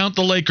want to count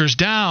the Lakers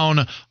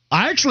down.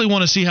 I actually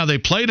want to see how they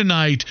play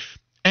tonight.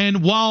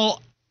 And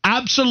while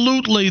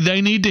absolutely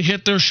they need to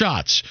hit their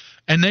shots,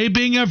 and they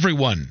being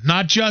everyone,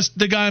 not just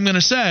the guy I'm going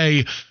to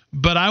say,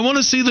 but I want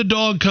to see the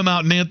dog come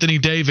out in Anthony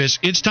Davis.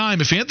 It's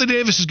time. If Anthony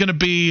Davis is going to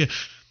be,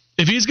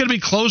 if he's going to be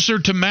closer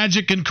to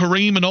Magic and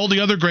Kareem and all the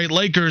other great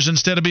Lakers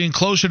instead of being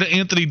closer to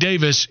Anthony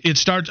Davis,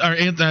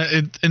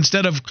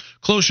 instead of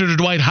closer to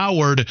Dwight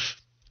Howard,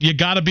 you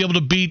got to be able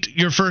to beat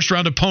your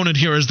first-round opponent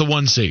here as the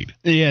 1 seed.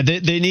 Yeah,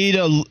 they need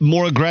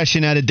more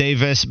aggression out of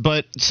Davis,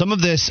 but some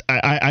of this,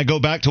 I go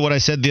back to what I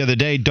said the other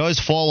day, does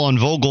fall on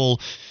Vogel.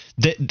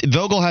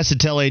 Vogel has to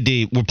tell AD,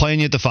 we're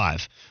playing you at the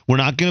 5. We're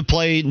not going to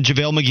play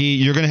JaVale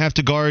McGee. You're going to have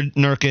to guard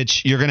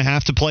Nurkic. You're going to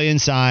have to play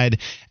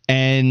inside,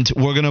 and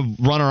we're going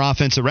to run our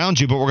offense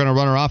around you, but we're going to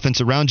run our offense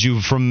around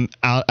you from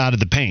out of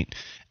the paint.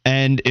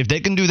 And if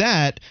they can do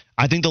that,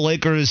 I think the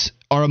Lakers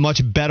are a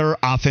much better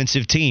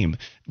offensive team.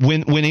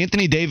 When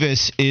Anthony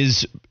Davis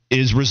is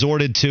is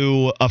resorted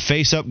to a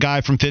face-up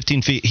guy from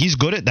 15 feet. He's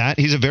good at that.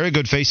 He's a very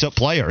good face-up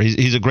player.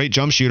 He's a great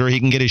jump shooter. He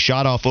can get his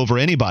shot off over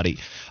anybody.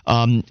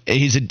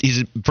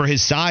 For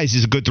his size,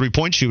 he's a good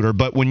three-point shooter.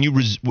 But when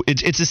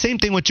it's the same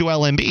thing with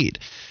Joel Embiid.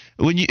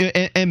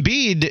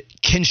 Embiid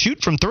can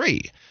shoot from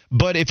three.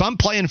 But if I'm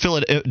playing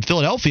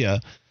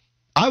Philadelphia,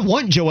 I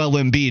want Joel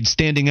Embiid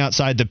standing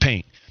outside the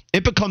paint.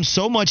 It becomes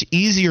so much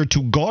easier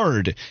to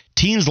guard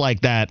teams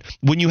like that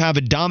when you have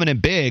a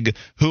dominant big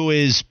who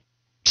is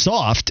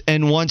soft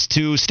and wants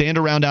to stand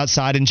around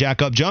outside and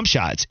jack up jump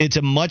shots. It's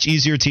a much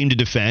easier team to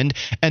defend.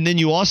 And then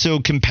you also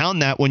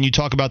compound that when you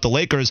talk about the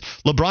Lakers.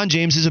 LeBron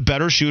James is a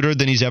better shooter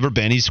than he's ever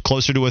been. He's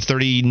closer to a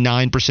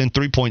 39%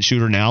 three-point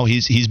shooter now.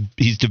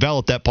 He's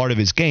developed that part of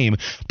his game.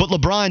 But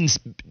LeBron's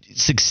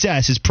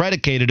success is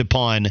predicated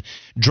upon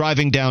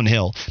driving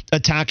downhill,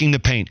 attacking the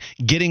paint,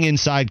 getting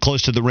inside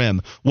close to the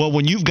rim. Well,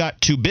 when you've got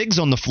two bigs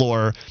on the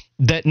floor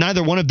that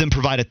neither one of them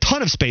provide a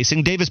ton of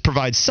spacing, Davis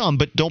provides some,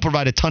 but don't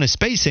provide a ton of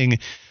spacing,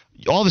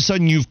 all of a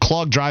sudden you've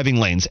clogged driving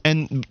lanes.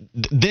 And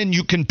then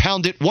you can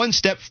pound it one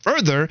step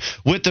further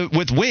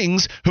with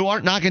wings who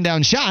aren't knocking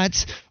down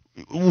shots.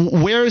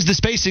 Where is the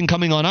spacing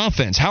coming on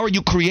offense? How are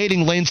you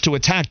creating lanes to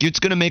attack? It's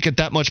going to make it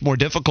that much more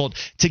difficult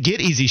to get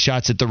easy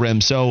shots at the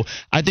rim. So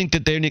I think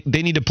that they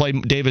need to play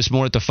Davis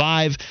more at the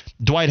 5.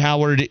 Dwight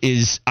Howard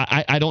is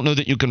I don't know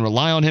that you can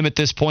rely on him at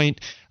this point.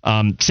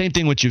 Same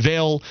thing with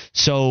JaVale.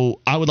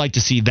 So I would like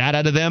to see that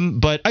out of them.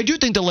 But I do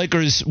think the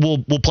Lakers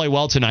will play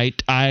well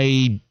tonight.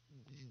 I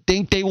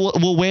think they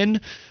will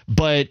win,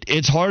 but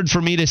it's hard for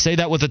me to say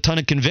that with a ton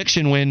of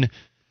conviction when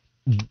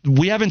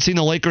we haven't seen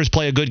the Lakers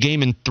play a good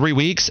game in 3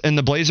 weeks, and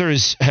the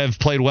Blazers have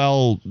played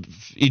well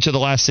each of the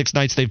last 6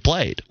 nights they've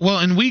played. Well,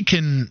 and we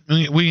can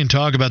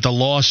talk about the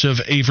loss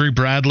of Avery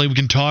Bradley. We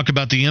can talk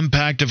about the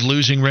impact of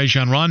losing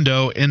Rajon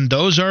Rondo, and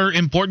those are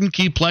important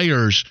key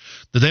players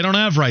that they don't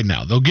have right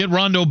now. They'll get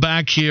Rondo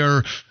back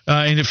here,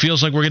 and it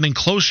feels like we're getting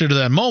closer to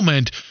that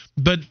moment.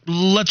 But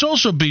let's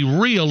also be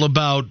real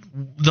about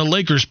the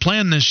Lakers'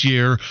 plan this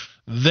year.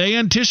 They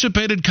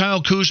anticipated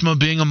Kyle Kuzma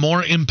being a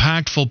more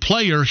impactful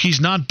player.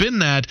 He's not been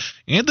that.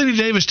 Anthony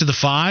Davis to the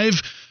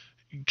 5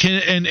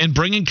 and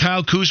bringing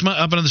Kyle Kuzma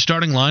up into the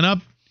starting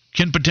lineup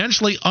can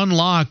potentially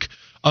unlock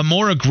a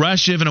more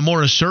aggressive and a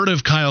more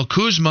assertive Kyle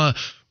Kuzma,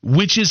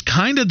 which is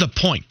kind of the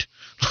point.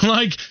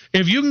 Like,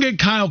 if you can get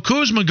Kyle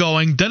Kuzma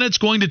going, then it's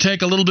going to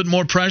take a little bit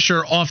more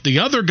pressure off the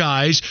other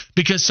guys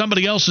because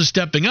somebody else is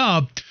stepping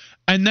up.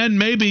 And then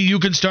maybe you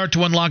can start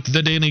to unlock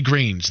the Danny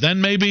Greens.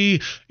 Then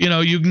maybe,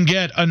 you can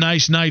get a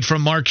nice night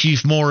from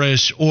Markieff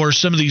Morris or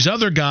some of these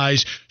other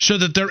guys so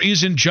that there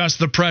isn't just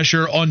the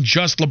pressure on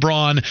just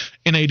LeBron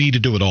and AD to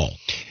do it all.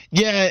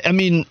 Yeah, I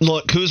mean,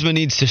 look, Kuzma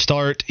needs to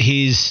start.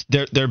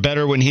 They're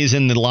better when he's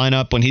in the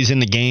lineup, when he's in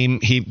the game.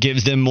 He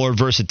gives them more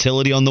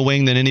versatility on the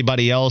wing than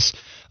anybody else.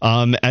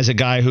 As a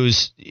guy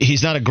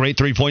he's not a great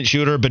three-point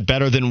shooter, but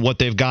better than what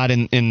they've got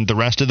in the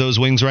rest of those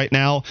wings right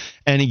now,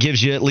 and he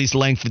gives you at least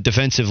length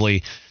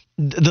defensively.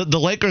 The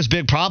Lakers'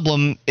 big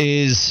problem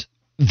is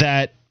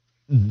that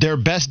their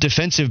best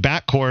defensive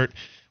backcourt,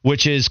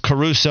 which is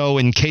Caruso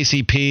and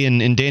KCP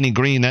and Danny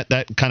Green,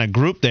 that kind of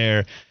group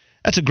there,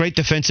 that's a great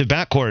defensive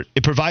backcourt.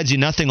 It provides you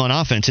nothing on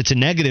offense. It's a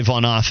negative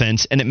on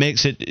offense, and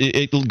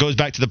it goes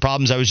back to the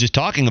problems I was just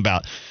talking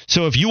about.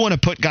 So if you want to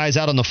put guys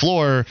out on the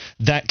floor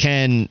that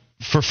can,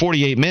 for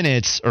 48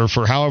 minutes or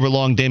for however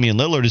long Damian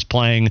Lillard is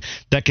playing,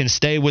 that can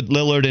stay with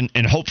Lillard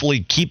and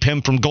hopefully keep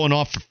him from going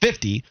off for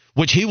 50,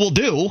 which he will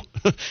do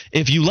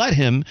if you let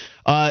him,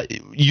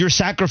 you're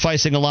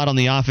sacrificing a lot on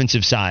the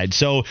offensive side.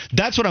 So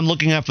that's what I'm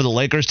looking at for the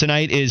Lakers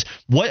tonight is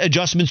what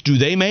adjustments do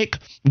they make?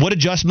 What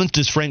adjustments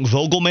does Frank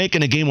Vogel make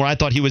in a game where I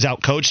thought he was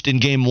outcoached in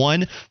game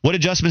 1? What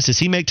adjustments does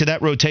he make to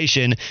that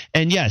rotation?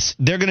 And yes,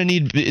 they're going to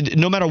need,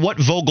 no matter what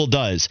Vogel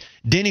does,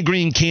 Danny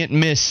Green can't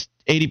miss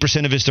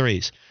 80% of his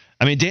threes.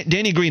 I mean,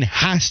 Danny Green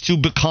has to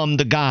become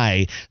the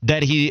guy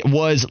that he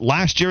was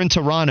last year in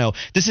Toronto.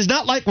 This is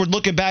not like we're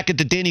looking back at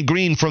the Danny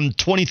Green from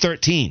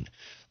 2013.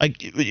 Like,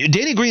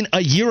 Danny Green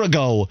a year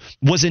ago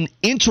was an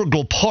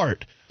integral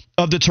part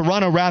of the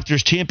Toronto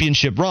Raptors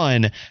championship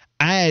run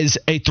as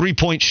a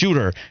three-point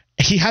shooter.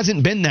 He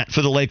hasn't been that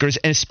for the Lakers,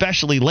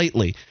 especially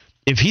lately.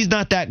 If he's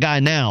not that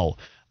guy now,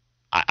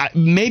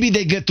 maybe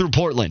they get through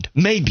Portland.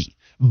 Maybe.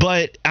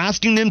 But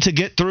asking them to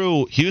get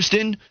through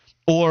Houston –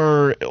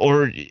 Or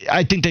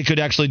I think they could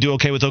actually do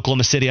okay with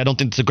Oklahoma City. I don't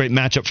think it's a great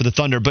matchup for the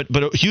Thunder. But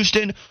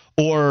Houston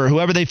or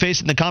whoever they face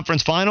in the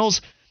conference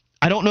finals,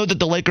 I don't know that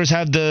the Lakers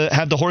have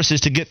the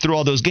horses to get through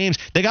all those games.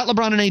 They got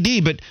LeBron and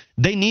AD, but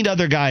they need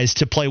other guys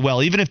to play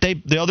well. Even if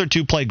the other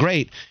two play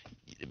great,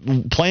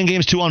 playing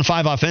games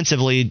 2-on-5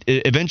 offensively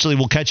eventually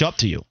will catch up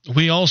to you.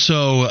 We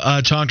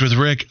also talked with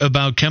Rick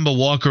about Kemba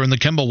Walker and the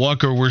Kemba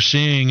Walker we're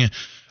seeing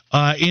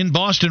in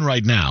Boston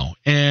right now.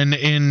 And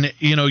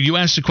you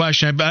asked the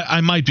question, I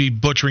might be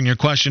butchering your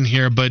question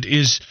here, but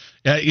is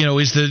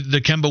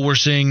the Kemba we're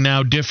seeing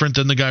now different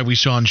than the guy we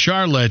saw in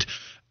Charlotte?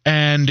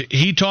 And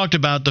he talked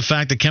about the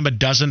fact that Kemba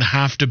doesn't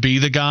have to be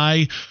the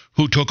guy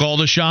who took all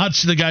the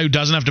shots, the guy who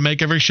doesn't have to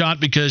make every shot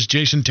because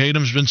Jason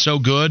Tatum's been so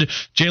good.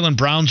 Jaylen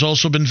Brown's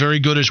also been very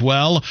good as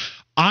well.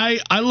 I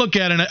look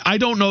at it, and I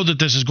don't know that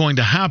this is going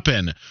to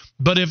happen,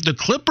 but if the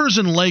Clippers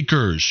and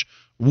Lakers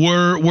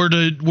were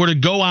to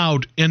go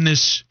out in the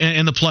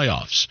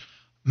playoffs,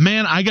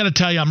 man, I got to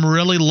tell you, I'm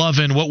really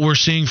loving what we're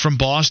seeing from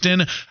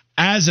Boston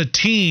as a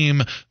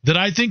team that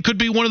I think could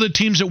be one of the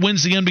teams that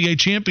wins the NBA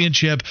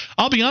championship.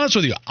 I'll be honest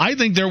with you. I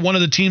think they're one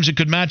of the teams that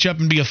could match up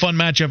and be a fun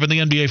matchup in the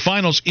NBA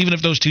Finals, even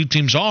if those two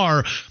teams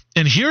are.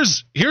 And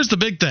here's the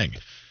big thing.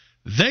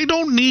 They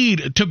don't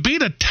need to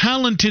beat a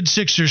talented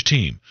Sixers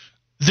team.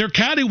 They're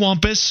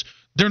cattywampus.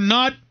 They're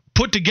not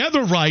put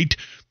together right,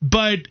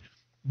 but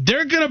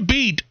they're going to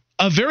beat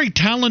a very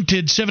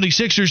talented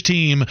 76ers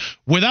team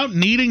without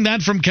needing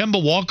that from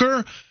Kemba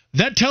Walker.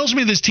 That tells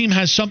me this team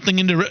has something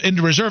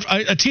into reserve,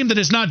 a team that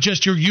is not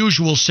just your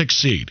usual 6th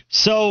seed.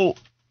 So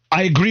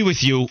I agree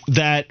with you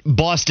that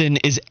Boston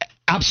is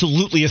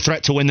absolutely a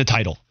threat to win the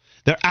title.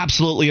 They're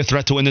absolutely a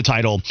threat to win the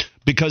title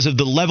because of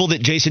the level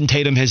that Jason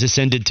Tatum has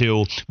ascended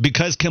to,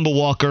 because Kemba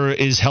Walker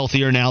is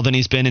healthier now than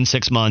he's been in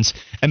 6 months,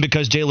 and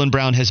because Jaylen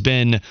Brown has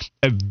been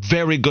a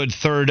very good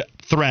third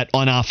threat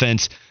on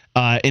offense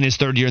in his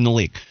 3rd year in the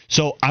league.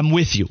 So I'm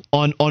with you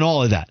on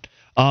all of that.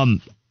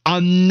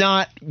 I'm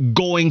not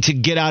going to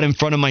get out in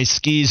front of my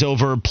skis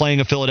over playing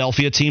a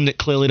Philadelphia team that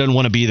clearly doesn't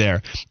want to be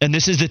there. And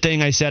this is the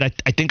thing I said.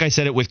 I think I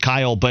said it with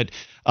Kyle, but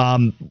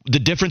the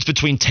difference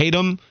between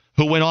Tatum,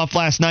 who went off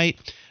last night,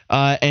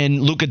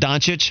 and Luka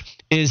Doncic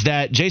is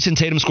that Jason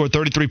Tatum scored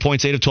 33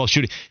 points, 8 of 12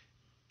 shooting.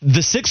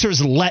 The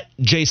Sixers let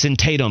Jason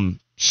Tatum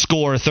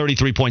score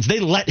 33 points. They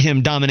let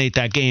him dominate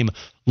that game.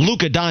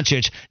 Luka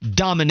Doncic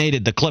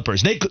dominated the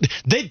Clippers.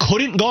 They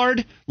couldn't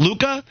guard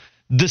Luka.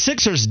 The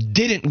Sixers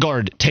didn't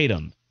guard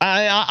Tatum.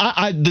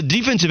 The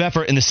defensive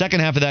effort in the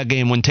second half of that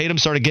game, when Tatum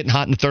started getting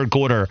hot in the third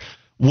quarter,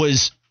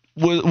 was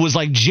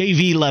like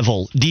JV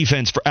level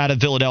defense out of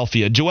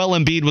Philadelphia. Joel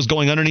Embiid was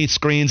going underneath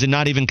screens and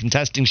not even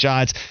contesting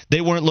shots.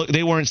 They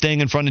weren't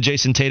staying in front of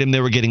Jason Tatum.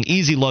 They were getting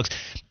easy looks.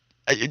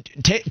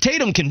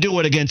 Tatum can do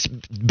it against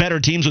better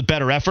teams with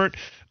better effort.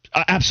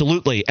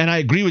 Absolutely. And I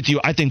agree with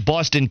you. I think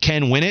Boston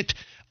can win it.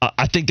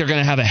 I think they're going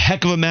to have a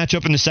heck of a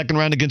matchup in the second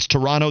round against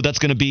Toronto. That's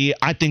going to be,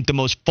 I think, the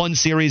most fun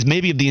series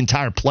maybe of the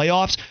entire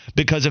playoffs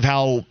because of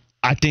how,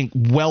 I think,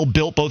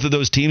 well-built both of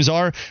those teams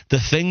are. The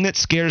thing that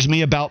scares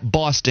me about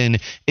Boston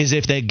is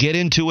if they get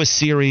into a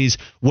series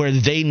where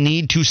they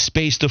need to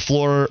space the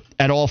floor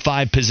at all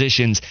 5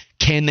 positions,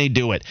 can they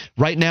do it?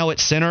 Right now at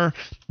center,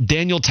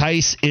 Daniel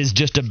Tice is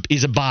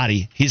he's a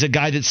body. He's a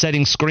guy that's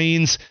setting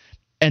screens,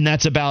 and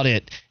that's about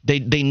it. They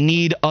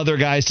need other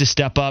guys to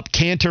step up.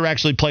 Cantor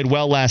actually played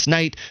well last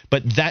night,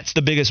 but that's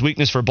the biggest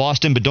weakness for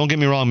Boston. But don't get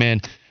me wrong,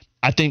 man.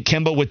 I think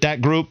Kemba with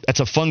that group, that's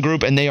a fun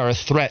group, and they are a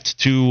threat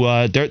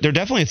to they're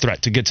definitely a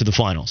threat to get to the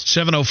finals.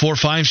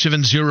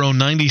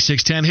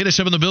 704-570-9610. Hit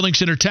us up in the Building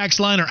Center text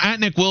line, or at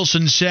Nick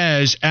Wilson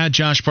says, at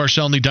Josh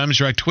Parcell in the Diamonds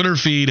Direct Twitter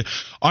feed,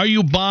 are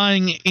you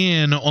buying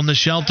in on the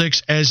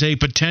Celtics as a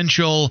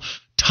potential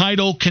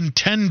title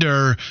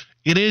contender?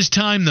 It is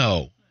time,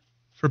 though,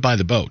 for Buy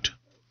the Boat.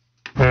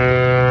 Oh,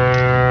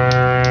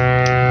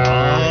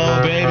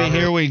 baby,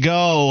 here we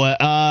go.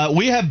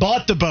 We have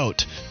bought the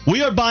boat.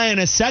 We are buying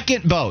a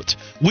second boat.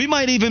 We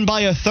might even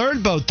buy a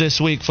third boat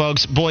this week,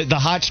 folks. Boy, the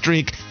hot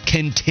streak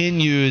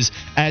continues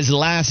as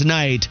last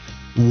night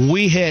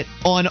we hit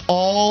on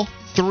all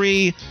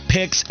 3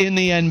 picks in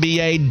the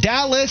NBA.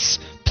 Dallas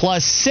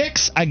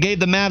 +6. I gave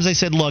the Mavs. I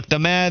said, look, the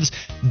Mavs,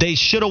 they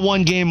should have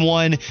won game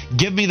 1.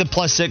 Give me the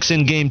 +6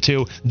 in game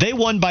 2. They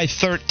won by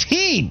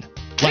 13.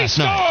 He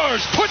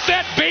scores! Put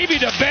that baby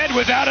to bed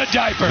without a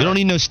diaper. We don't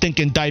need no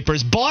stinking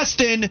diapers.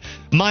 Boston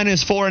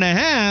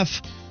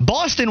 -4.5.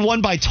 Boston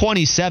won by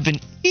 27.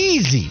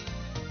 Easy.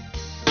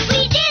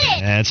 We did it!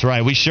 That's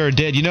right. We sure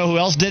did. You know who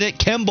else did it?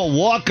 Kemba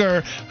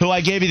Walker, who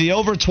I gave you the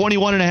over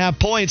 21.5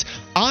 points.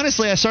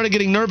 Honestly, I started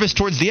getting nervous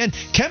towards the end.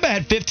 Kemba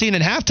had 15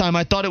 at halftime.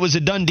 I thought it was a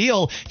done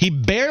deal. He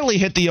barely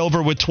hit the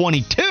over with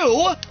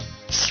 22.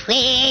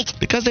 Sweet.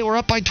 Because they were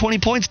up by 20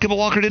 points, Kemba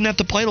Walker didn't have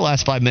to play the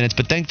last 5 minutes,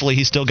 but thankfully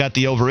he still got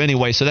the over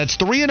anyway. So that's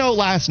 3-0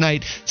 last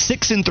night,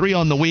 6-3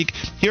 on the week.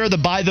 Here are the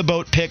Buy the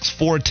Boat picks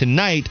for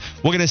tonight.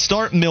 We're going to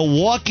start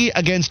Milwaukee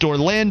against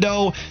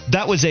Orlando.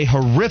 That was a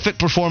horrific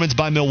performance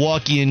by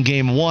Milwaukee in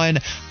Game 1.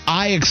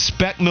 I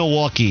expect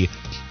Milwaukee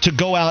to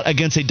go out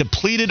against a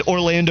depleted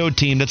Orlando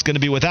team that's going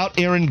to be without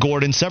Aaron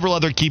Gordon, several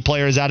other key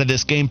players out of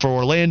this game for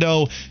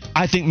Orlando.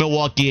 I think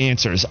Milwaukee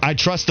answers. I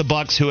trust the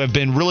Bucks, who have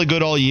been really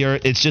good all year.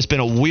 It's just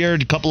been a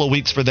weird couple of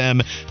weeks for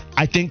them.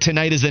 I think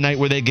tonight is the night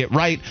where they get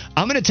right.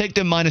 I'm going to take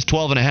them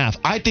 -12.5.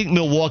 I think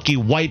Milwaukee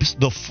wipes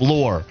the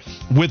floor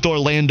with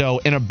Orlando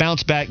in a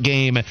bounce-back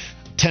game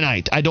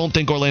tonight. I don't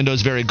think Orlando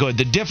is very good.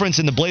 The difference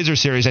in the Blazers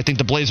series, I think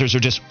the Blazers are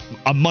just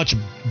a much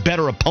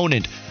better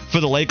opponent for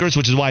the Lakers,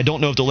 which is why I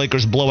don't know if the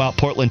Lakers blow out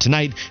Portland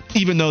tonight,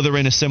 even though they're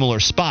in a similar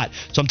spot.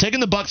 So I'm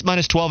taking the Bucks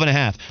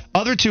 -12.5.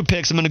 Other 2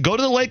 picks, I'm going to go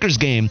to the Lakers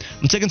game.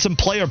 I'm taking some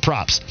player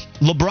props.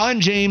 LeBron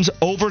James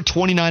over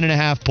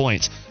 29.5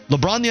 points.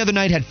 LeBron the other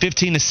night had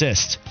 15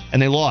 assists.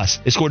 and they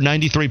lost. They scored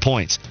 93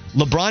 points.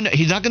 LeBron,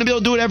 he's not going to be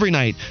able to do it every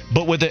night,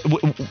 but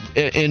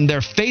and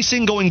they're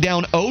facing going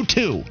down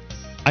 0-2.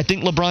 I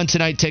think LeBron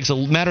tonight takes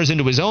matters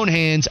into his own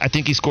hands. I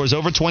think he scores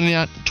over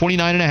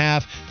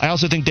 29.5. I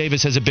also think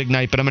Davis has a big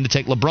night, but I'm going to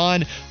take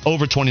LeBron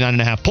over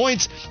 29.5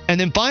 points. And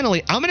then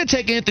finally, I'm going to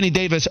take Anthony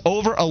Davis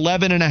over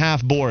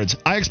 11.5 boards.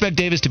 I expect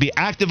Davis to be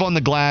active on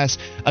the glass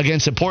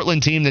against a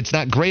Portland team that's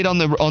not great on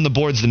the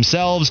boards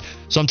themselves.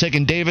 So I'm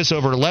taking Davis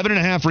over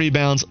 11.5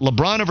 rebounds,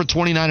 LeBron over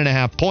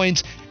 29.5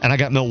 points, and I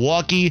got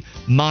Milwaukee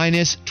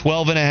minus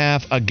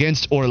 12.5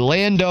 against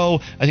Orlando.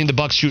 I think the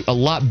Bucks shoot a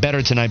lot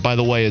better tonight, by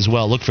the way, as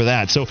well. Look for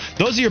that. So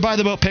those are your By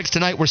the Boat picks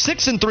tonight. We're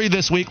 6-3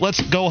 this week. Let's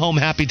go home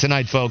happy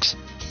tonight, folks.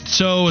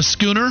 So a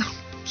schooner.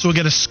 So we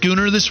get a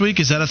schooner this week.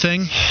 Is that a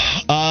thing?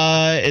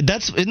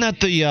 Isn't that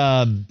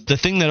the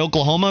thing that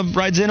Oklahoma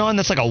rides in on?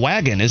 That's like a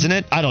wagon, isn't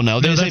it? I don't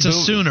know. No, that's a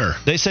Sooner.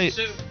 They say,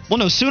 well,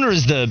 no, Sooner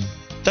is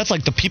that's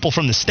like the people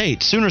from the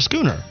state. Sooner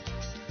schooner.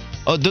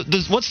 Oh,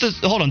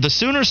 hold on, the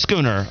Sooner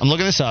schooner. I'm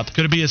looking this up.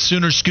 Could it be a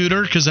Sooner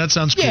scooter? Because that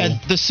sounds cool. Yeah,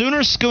 the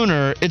Sooner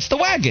schooner. It's the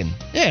wagon.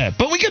 Yeah,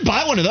 but we could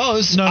buy one of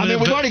those. No,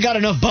 we've already got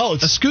enough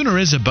boats. A schooner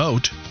is a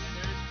boat.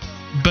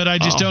 But I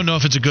just don't know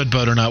if it's a good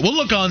boat or not. We'll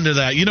look on to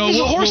that.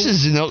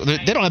 Horses. They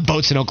don't have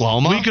boats in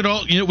Oklahoma. We could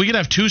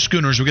have two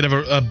schooners. We could have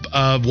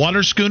a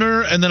water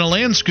schooner and then a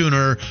land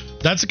schooner.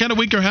 That's the kind of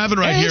week you're having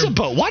right here. It's a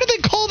boat. Why do they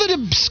call it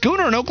a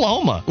schooner in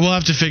Oklahoma? We'll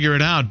have to figure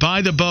it out.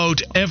 Buy the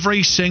boat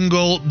every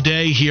single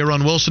day here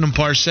on Wilson and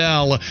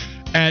Parcell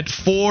at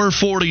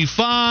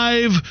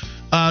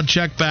 4:45.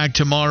 Check back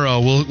tomorrow.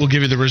 We'll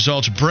give you the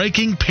results.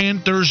 Breaking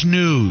Panthers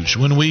news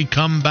when we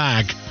come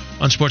back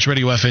on Sports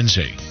Radio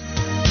FNZ.